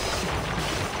find out.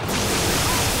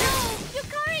 No,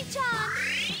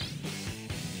 Yukari-chan!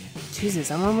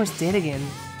 Jesus, I'm almost dead again.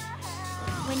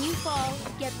 When you fall,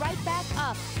 get right back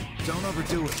up. Don't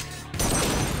overdo it.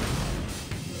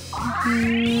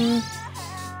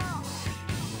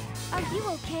 Are you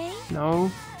okay?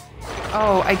 No.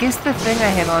 Oh, I guess the thing I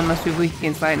have on must be weak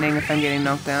against lightning if I'm getting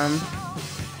knocked down.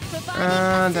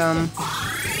 Dumb.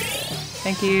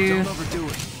 Thank you. Don't overdo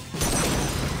it.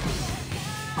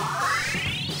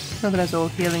 Look at us all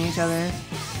healing each other.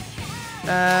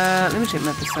 Let me check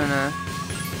my persona.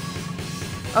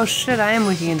 Oh shit, I am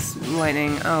weak against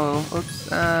lightning. Oh, oops.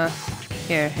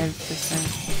 Here, here's this thing.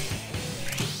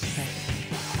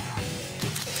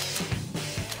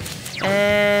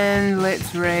 And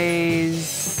let's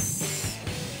raise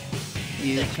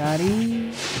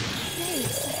Yukari.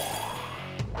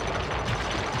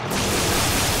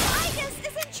 Midas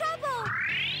is in trouble.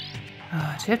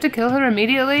 Oh, do you have to kill her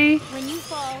immediately? When you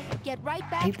fall, get right I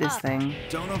back hate this up. thing.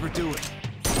 Don't overdo it.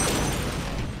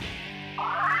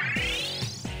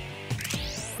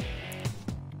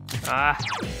 Ah.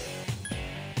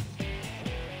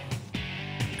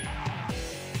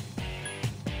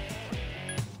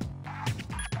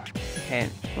 Okay,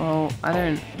 well, I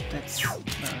don't... That's...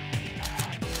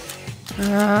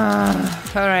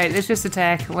 Alright, let's just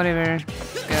attack. Whatever.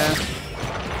 Let's go.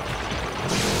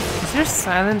 Is there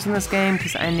silence in this game?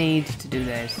 Because I need to do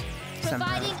this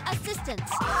somehow. Providing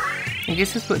assistance. I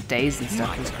guess that's what days and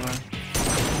stuff is for.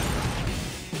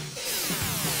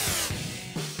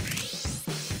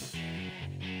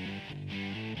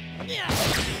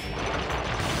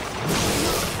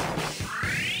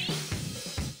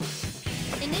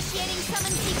 Initiating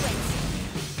summon sequence.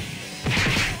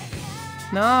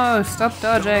 No, stop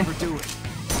dodging. Don't overdo it.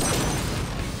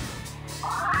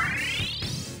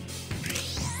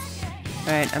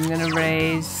 Alright, I'm gonna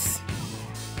raise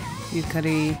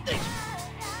Yukari.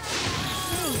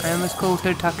 I almost called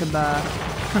her Takeba.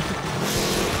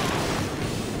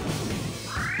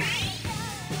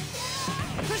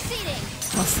 Proceeding.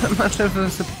 What's that much of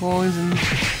us a poison?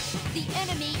 The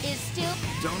enemy is still...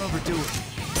 Don't overdo it.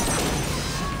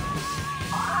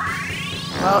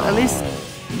 Well, at least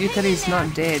Yukari's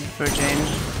not dead for a change.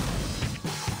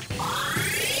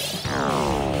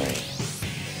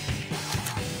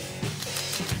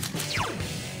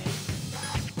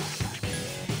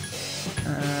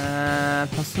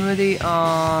 Proximity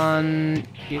on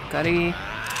Yukari.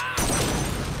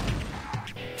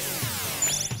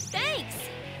 Thanks.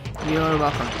 You're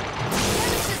welcome.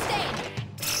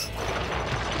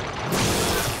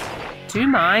 Do you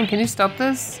mind? Can you stop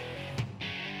this?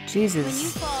 Jesus. When you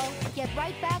fall, get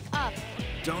right back up.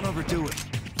 Don't overdo it.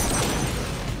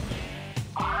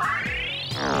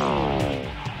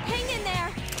 Hang in there.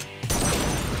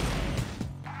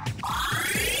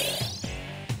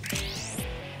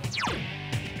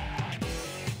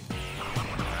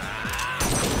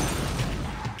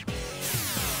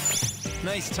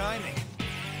 Nice timing.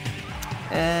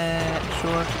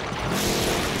 Sure.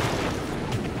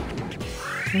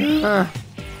 Can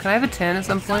I have a turn at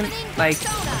some point? Like,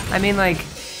 I mean like,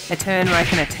 a turn where I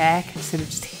can attack instead of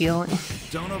just healing.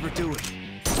 Don't overdo it.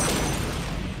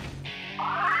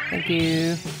 Thank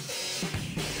you.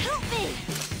 Help me.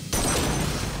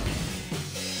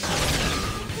 I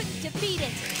couldn't defeat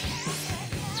it.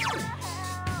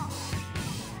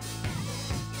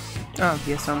 Oh,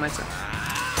 yes, on myself.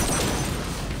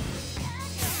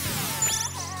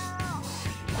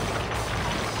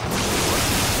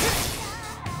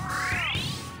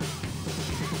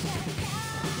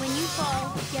 When you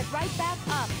fall, get right back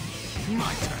up.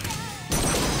 My turn.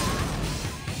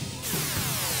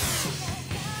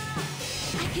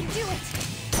 I can do it.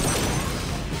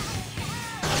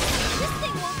 This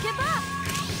thing won't give up.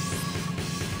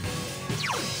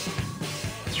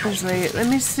 Actually, let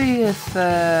me see if,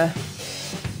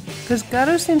 because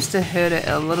Gato seems to hurt it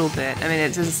a little bit. I mean, it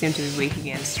doesn't seem to be weak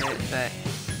against it, but,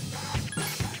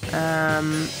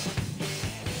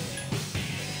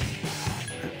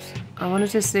 oops. I wanted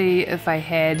to see if I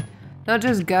had, not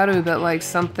just Gato, but like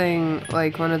something,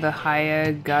 like one of the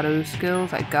higher Gato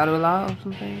skills, like Gato-la or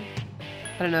something.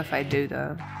 I don't know if I do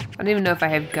though. I don't even know if I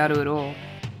have Gato at all.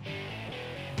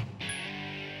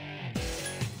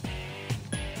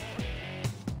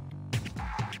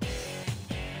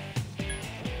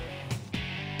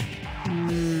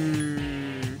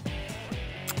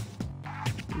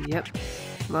 Yep.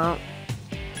 Well.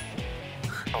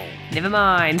 Never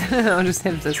mind. I'll just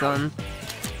have this on.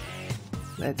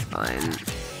 That's fine.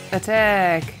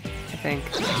 Attack! I think.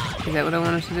 Is that what I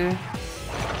wanted to do?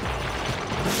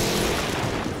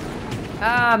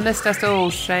 Ah, missed us all.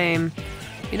 Shame.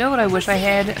 You know what I wish I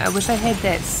had? I wish I had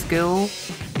that skill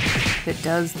that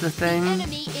does the thing. The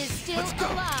enemy is still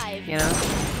alive. You know?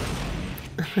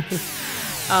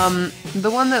 The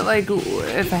one that, like,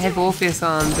 if I have Orpheus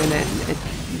on, then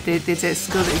there's that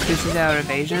skill that increases our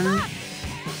evasion.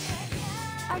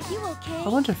 Are you okay? I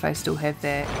wonder if I still have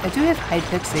that. I do have High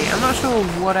Pixie. I'm not sure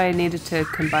what I needed to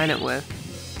combine it with.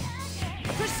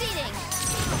 Proceeding.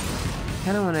 I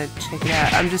kind of want to check it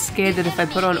out. I'm just scared that if I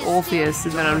put on Orpheus,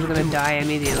 then I'm just going to die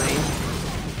immediately.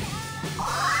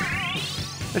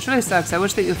 Which really sucks. I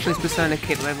wish that your first persona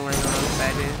kept leveling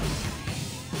alongside you.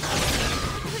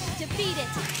 Couldn't defeat it.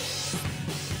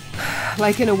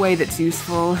 Like in a way that's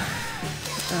useful.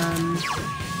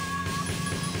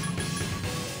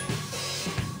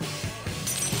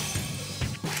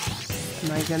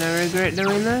 Am I gonna regret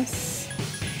doing this?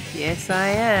 Yes, I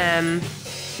am.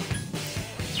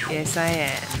 Yes, I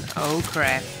am. Oh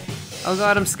crap. Oh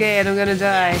god, I'm scared. I'm gonna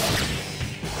die.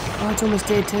 Oh, it's almost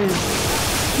dead too.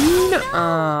 No.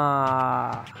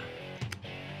 Aww.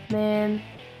 Man.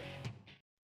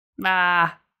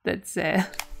 Ah, that's sad.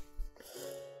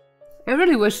 I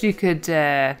really wish you could,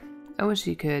 I wish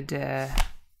you could,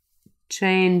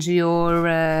 change your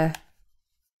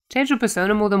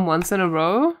persona more than once in a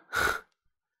row.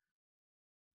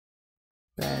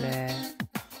 But,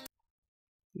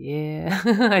 yeah,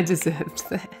 I deserved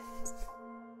that.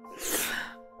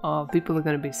 Oh, people are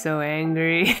gonna be so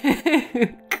angry.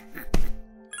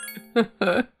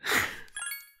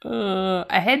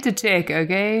 I had to check,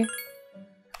 okay?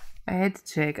 I had to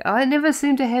check. Oh, I never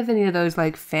seem to have any of those,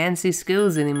 like, fancy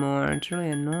skills anymore. It's really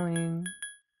annoying.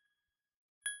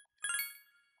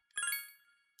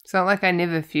 It's not like I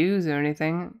never fuse or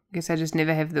anything. I guess I just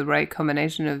never have the right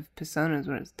combination of personas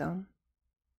when it's done.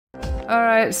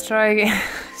 Alright, let's try again.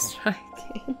 Let's try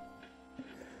again.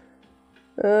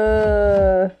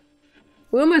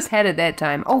 We almost had it that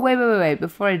time. Oh, wait.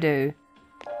 Before I do.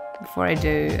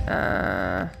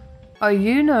 Oh,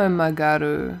 you know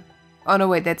Magaru. Oh no,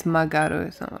 wait, that's Magaru.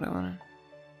 It's not what I wanted.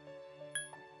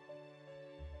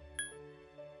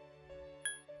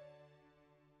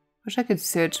 Wish I could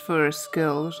search for a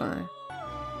skill or something.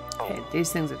 Okay,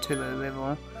 these things are too low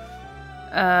level.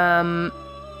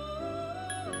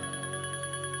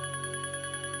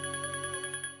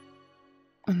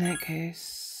 In that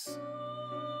case...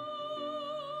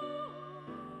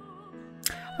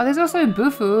 Oh, there's also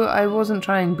Bufu. I wasn't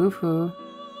trying Bufu.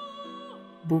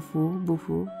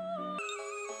 Bufu.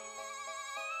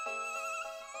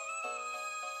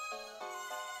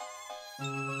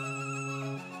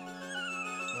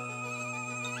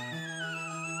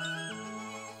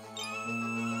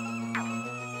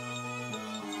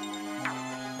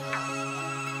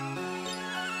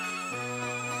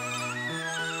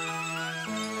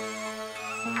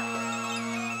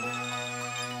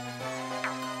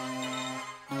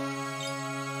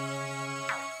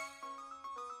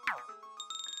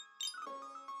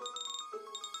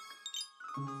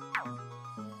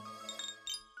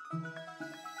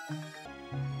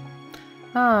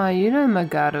 Ah, you know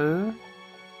Magaru.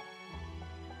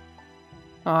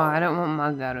 Oh, I don't want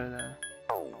Magaru though.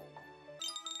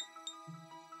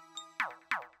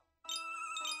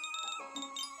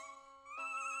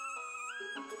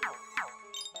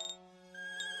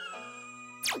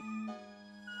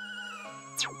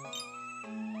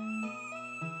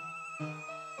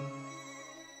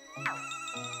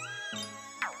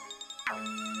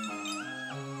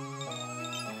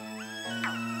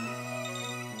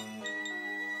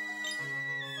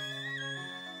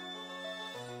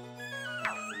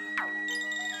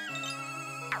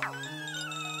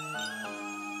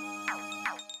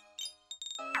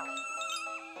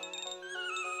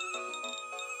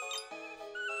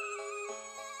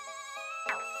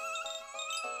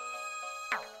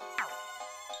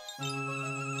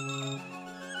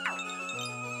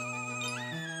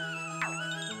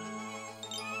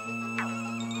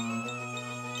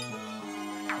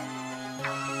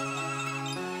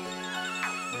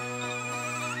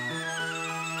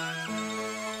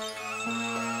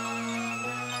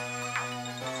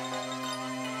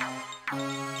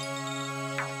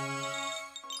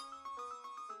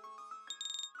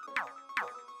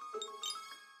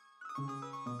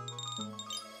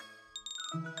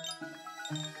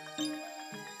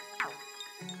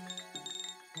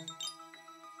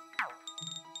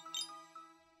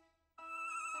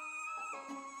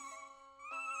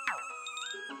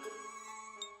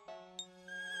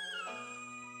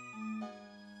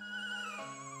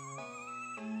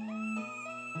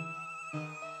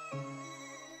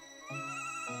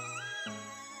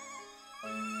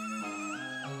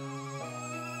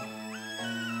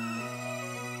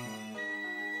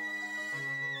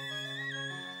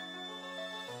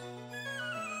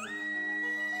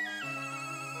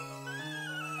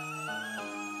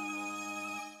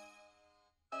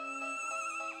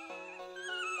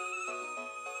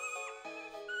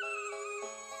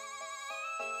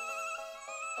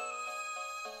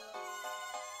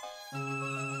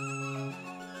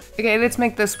 Okay, let's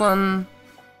make this one.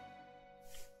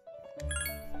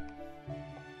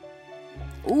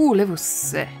 Ooh, level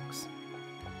 6.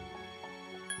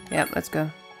 Yep, let's go.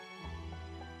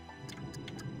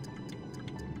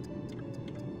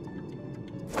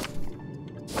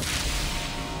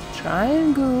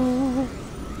 Triangle.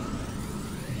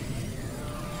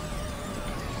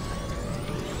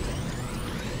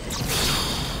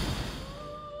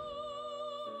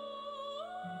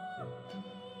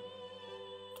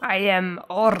 I am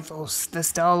Orthos, the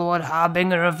stalwart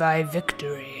harbinger of thy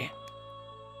victory.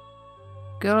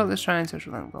 Girl at the shrine,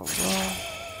 social link, blah, blah.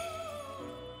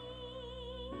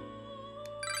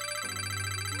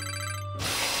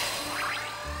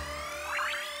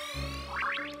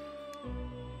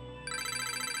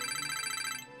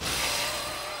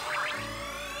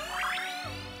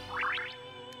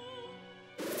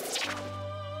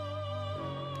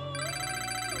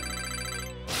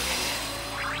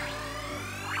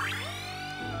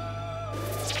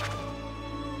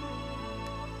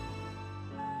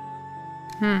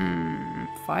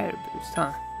 Fire boost,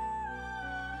 huh?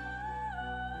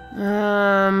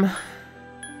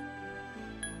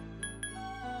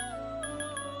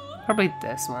 Probably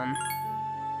this one.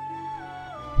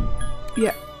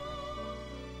 Yeah.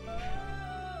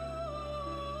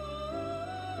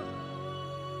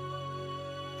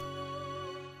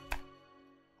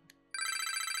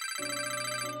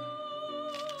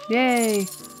 Yay!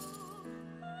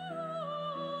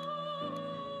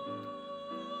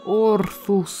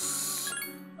 Orthus.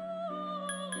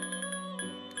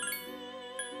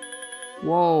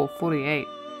 Whoa, 48.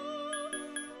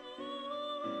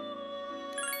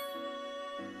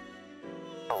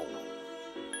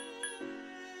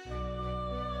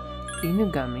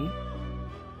 Inugami.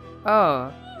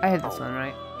 Oh, I had this one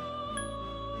right.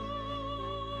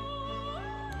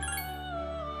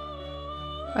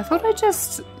 I thought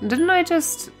didn't I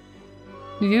just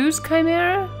use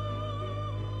Chimera?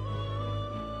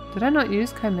 Did I not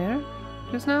use Chimera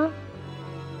just now?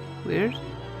 Weird.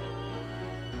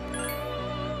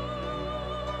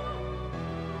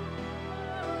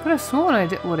 I could have sworn I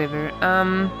did. Whatever.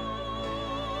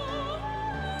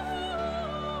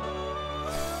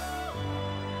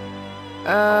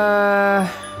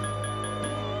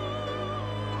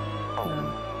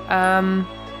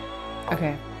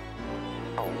 Okay.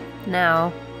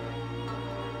 Now.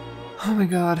 Oh my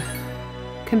god.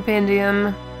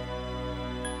 Compendium.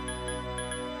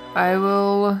 I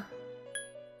will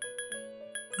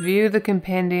view the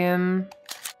compendium.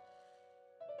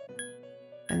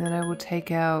 And then I will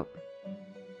take out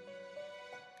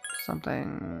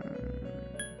something.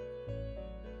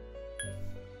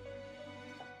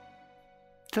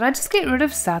 Did I just get rid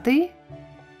of Sati?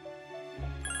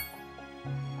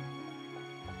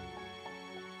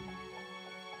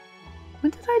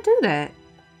 When did I do that?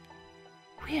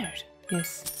 Weird.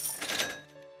 Yes.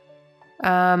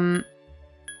 Oh,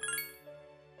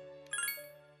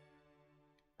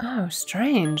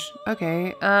 strange.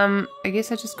 Okay. I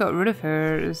guess I just got rid of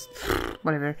her.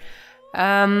 Whatever.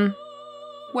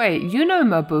 Wait, you know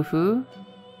Mabufu?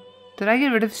 Did I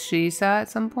get rid of Shisa at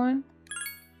some point?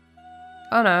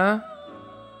 Oh no.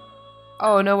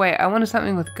 Oh no, wait, I wanted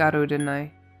something with Garu, didn't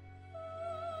I?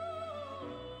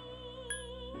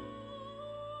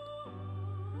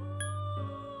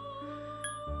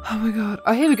 Oh my god.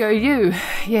 Oh, here we go, you!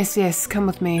 Yes, yes, come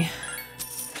with me.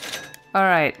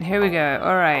 Alright, here we go.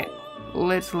 Alright,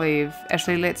 let's leave.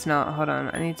 Actually, let's not. Hold on,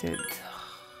 I need to...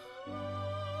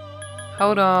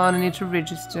 Hold on, I need to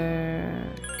register.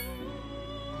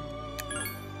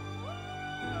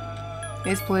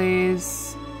 Yes,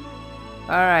 please.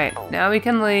 Alright, now we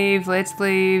can leave. Let's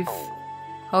leave.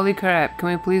 Holy crap, can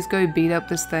we please go beat up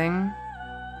this thing?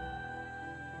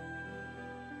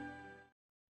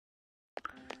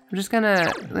 I'm just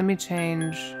gonna... Let me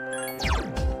change...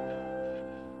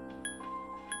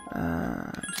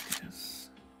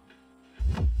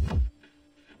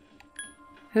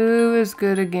 Who is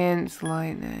good against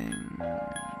lightning?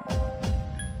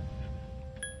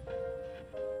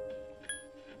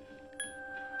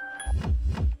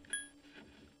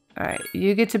 Alright,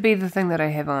 you get to be the thing that I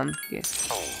have on. Yes.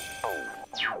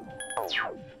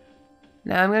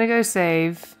 Now I'm gonna go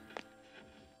save.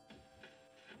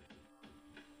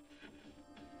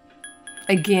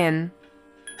 Again.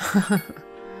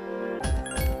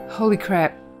 Holy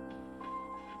crap.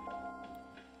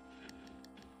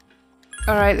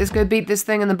 Alright, let's go beat this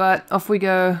thing in the butt. Off we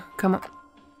go. Come on.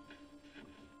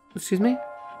 Excuse me?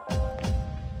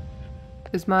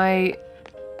 Is my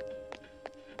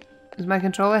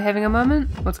controller having a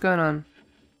moment? What's going on?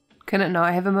 Can it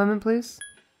not have a moment, please?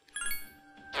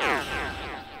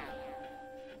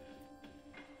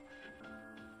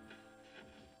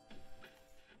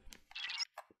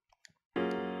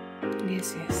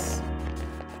 Yes, yes.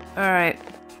 Alright.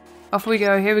 Off we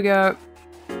go. Here we go.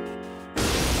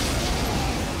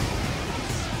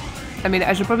 I mean,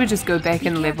 I should probably just go back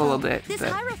and level a bit,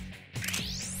 but...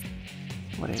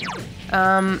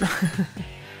 Whatever.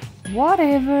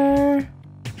 Whatever.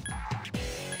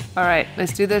 Alright,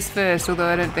 let's do this first, although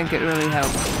I don't think it really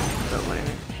helps. But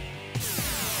whatever.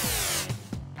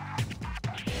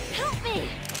 Help me!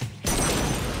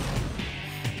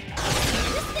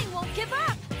 This thing won't give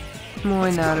up!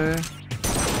 Moi Naru.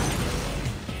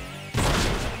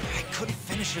 I couldn't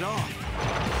finish it off.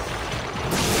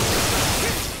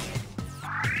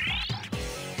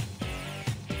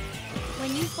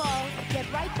 When you fall, get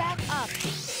right back up.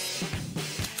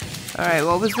 Alright,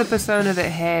 what was the persona that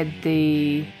had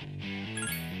the...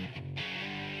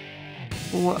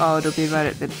 Oh, it'll be right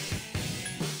at the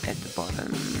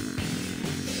bottom.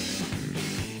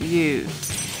 You.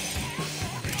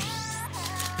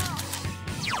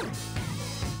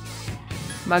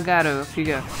 Magaru, off you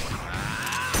go.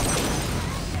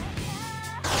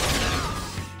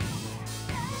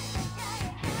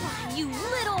 You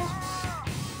little...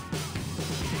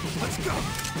 Let's go.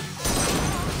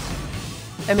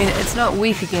 I mean, it's not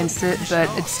weak against it, but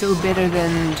it's still better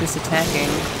than just attacking.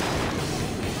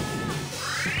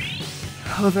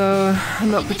 Although,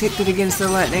 I'm not protected against the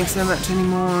lightning so much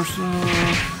anymore, so...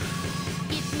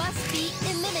 It must be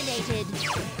eliminated.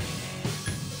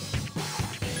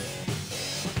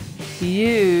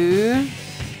 You...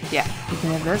 Yeah, you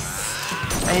can have this.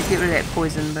 I need to get rid of that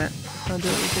poison, but I'll do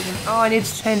it in a second. Oh, I need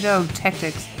to change our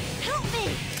tactics. Help me!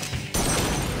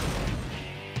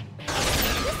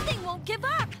 This thing won't give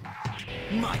up!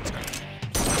 My turn.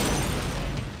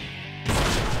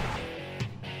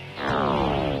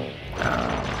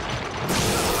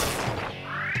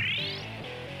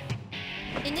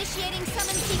 Initiating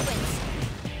summon sequence.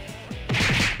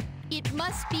 It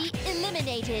must be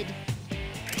eliminated.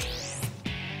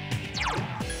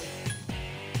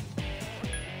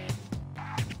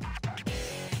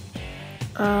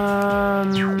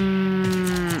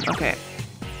 Okay.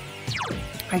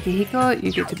 Akihiko,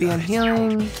 you get to be on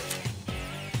healing.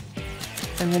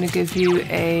 I'm gonna give you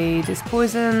a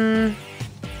dispoison.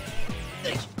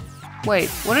 Wait,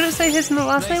 what did it say his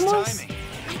last name was? Timing.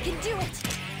 I can do it.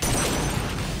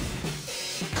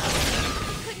 I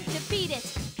couldn't defeat it.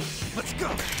 Let's go.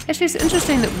 Actually, it's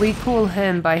interesting that we call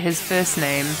him by his first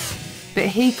name, but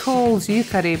he calls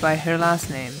Yukari by her last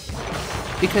name.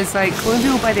 Because, like, calling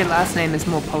people by their last name is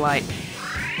more polite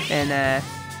in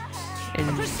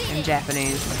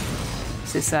Japanese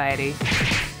society.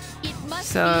 It must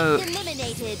So be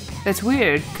eliminated. that's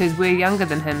weird because we're younger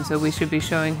than him, so we should be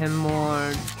showing him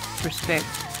more respect.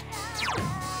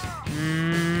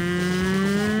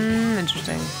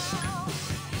 Interesting.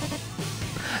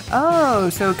 Oh,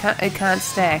 so it can't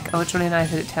stack. Oh, it's really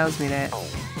nice that it tells me that.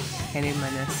 Okay, never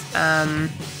mind this.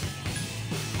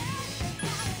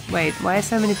 Wait, why are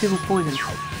so many people poisoned?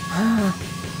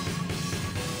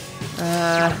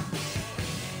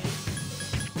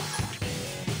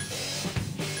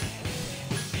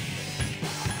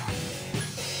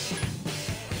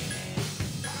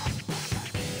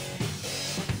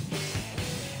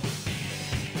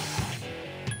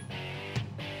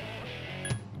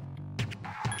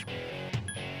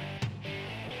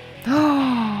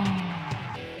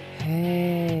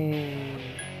 Hey,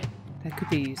 that could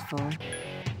be useful.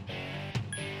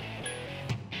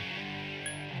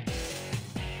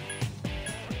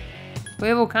 We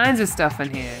have all kinds of stuff in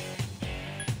here.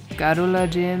 Garula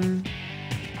gem.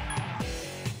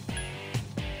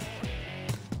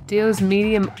 Deals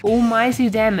medium almighty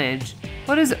damage.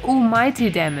 What is almighty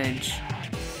damage?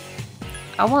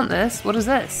 I want this. What is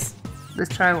this?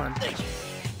 Let's try one.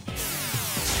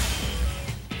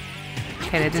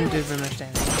 Okay, that didn't do very much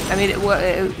damage. I mean, it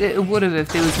would have if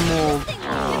there was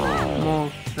more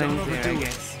things there, I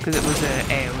guess, because it was an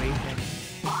AoE thing.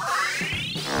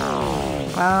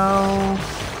 Wow.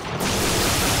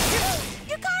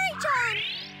 Yukari-chan!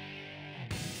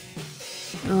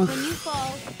 When you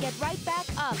fall, get right back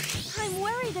up. I'm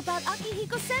worried about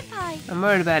Akihiko-senpai. I'm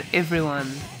worried about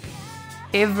everyone.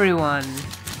 Everyone.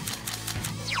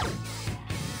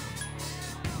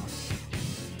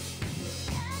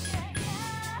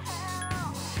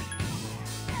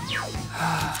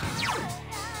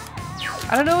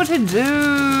 I don't know what to do.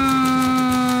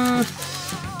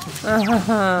 I'm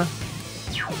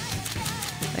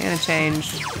gonna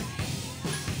change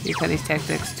Yukari's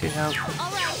tactics to help.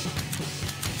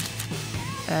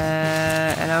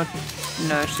 And I'll...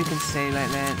 No, she can stay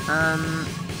like that.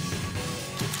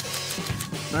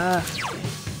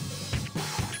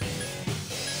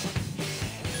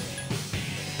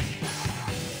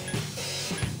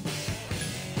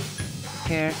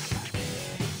 Here.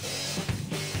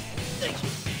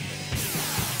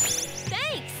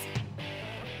 Thanks!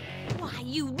 Why,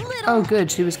 you little... Oh,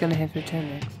 good. She was gonna have her turn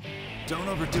next. Don't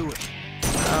overdo it.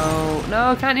 Oh,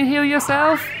 no, can't you heal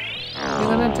yourself? You're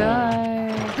gonna die.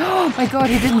 Oh my god,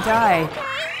 he didn't die.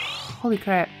 Holy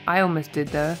crap. I almost did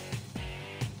though.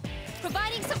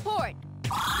 Providing support.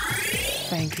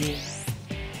 Thank you.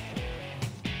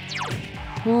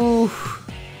 Oof.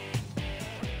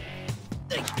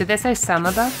 Did they say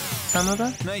Samada?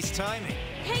 Samada? Nice timing.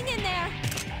 Hang in there.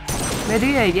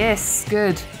 Medea, yes,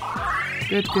 good.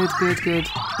 Good, good, good, good.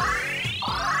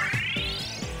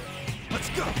 Let's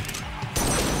go.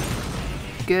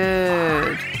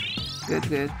 Good. Good,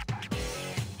 good.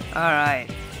 Alright.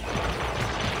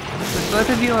 With both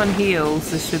of you on heals,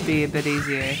 this should be a bit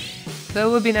easier. Though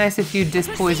it would be nice if you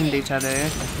dispoisoned each other.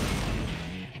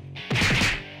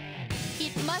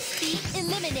 It must be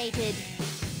eliminated.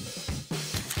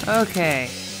 Okay.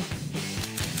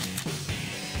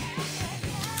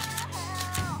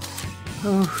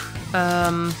 Oof.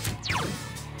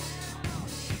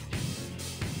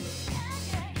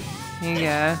 Here you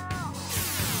go.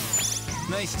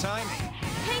 Nice timing.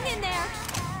 Hang in there.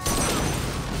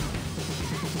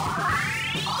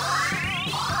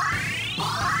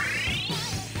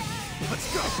 Let's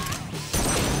go.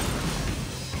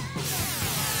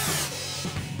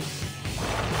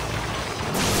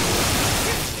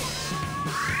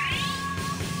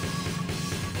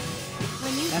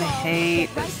 When you I fall, hate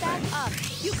get this right back up.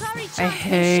 Yukari-chan I can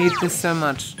hate shout. this so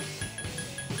much.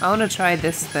 I want to try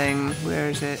this thing. Where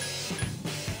is it?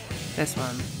 This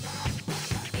one.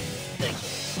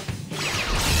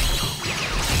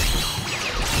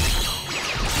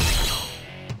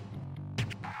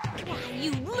 Why,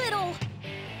 you little...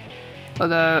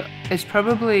 Although, it's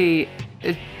probably...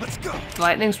 Let's go.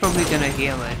 Lightning's probably gonna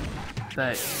heal it.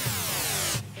 But...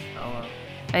 Oh well.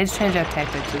 I need to change our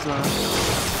tactics as well.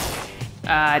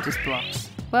 Ah, it just blocks.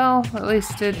 Well, at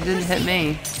least it didn't hit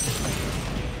me.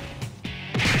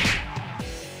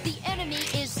 The enemy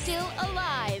is still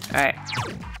alive. Alright.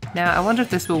 Now, I wonder if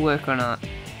this will work or not.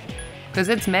 Because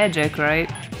it's magic, right?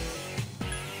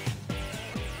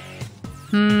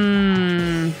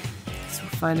 Guess we'll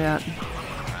find out.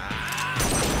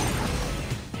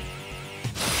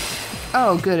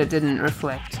 Oh, good, it didn't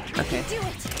reflect. Okay, Do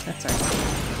it. that's alright.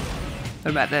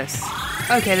 What about this?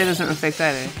 Okay, that doesn't reflect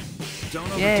either. Don't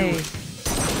overdo Yay! it.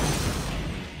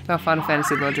 Fell Final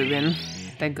Fantasy logic then.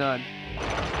 Thank God.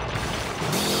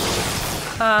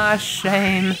 Ah,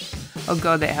 shame. Oh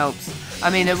god, that helps. I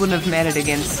mean, it wouldn't have mattered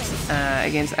against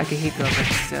Akihiko, but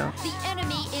still. The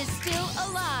enemy is still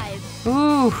alive.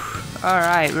 Ooh,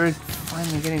 alright, we're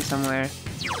finally getting somewhere.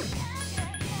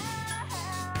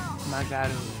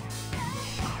 Magaru.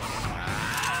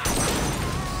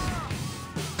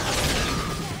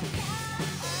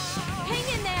 Hang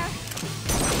in there.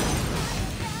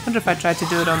 I wonder if I tried to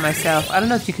do it on myself. I don't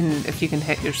know if you can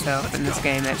hit yourself in this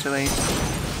game actually.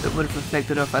 It would have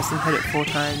reflected off us and hit it 4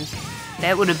 times.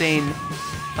 That would have been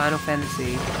Final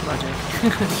Fantasy logic.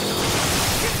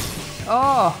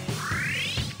 Oh!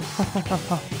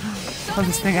 Oh,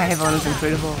 this thing I have on is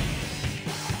incredible.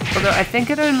 Although I think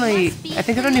it only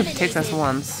protects us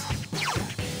once.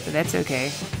 But that's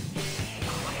okay.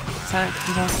 Can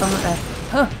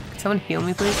someone heal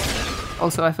me please?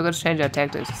 Also, I forgot to change our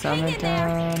tactics. But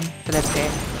that's okay.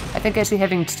 I think actually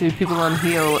having 2 people on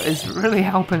heal is really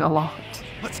helping a lot.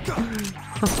 Let's go.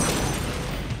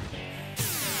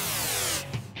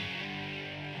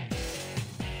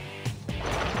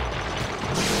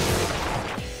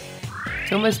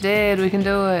 It's almost dead. We can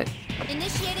do it.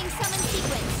 Initiating summon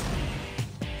sequence.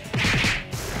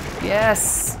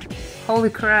 Yes. Holy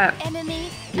crap. Enemy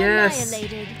Yes.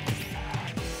 annihilated.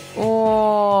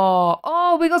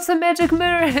 Oh, we got some magic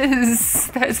mirrors.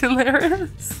 That's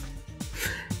hilarious.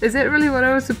 Is that really what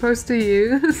I was supposed to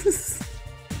use?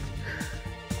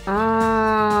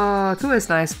 Oh, it's always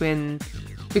nice when,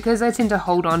 because I tend to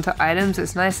hold on to items,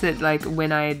 it's nice that like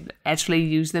when I actually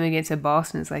use them against a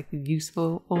boss and it's like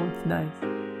useful. Oh, it's nice.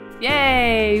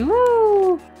 Yay!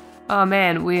 Woo! Oh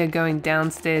man, we are going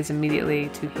downstairs immediately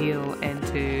to heal and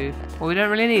to, well, we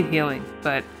don't really need healing,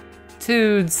 but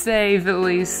to save at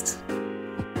least.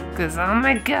 Cause oh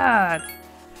my god.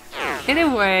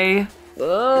 Anyway,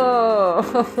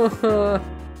 oh,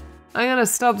 I'm gonna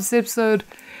stop this episode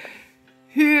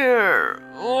here.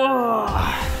 Oh.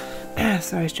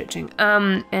 Sorry, stretching.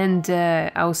 And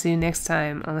I will see you next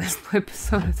time on this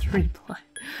episode of 3 Blind.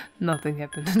 Nothing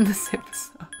happened in this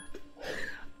episode.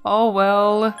 Oh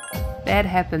well, that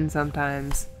happens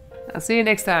sometimes. I'll see you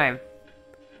next time.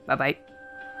 Bye bye.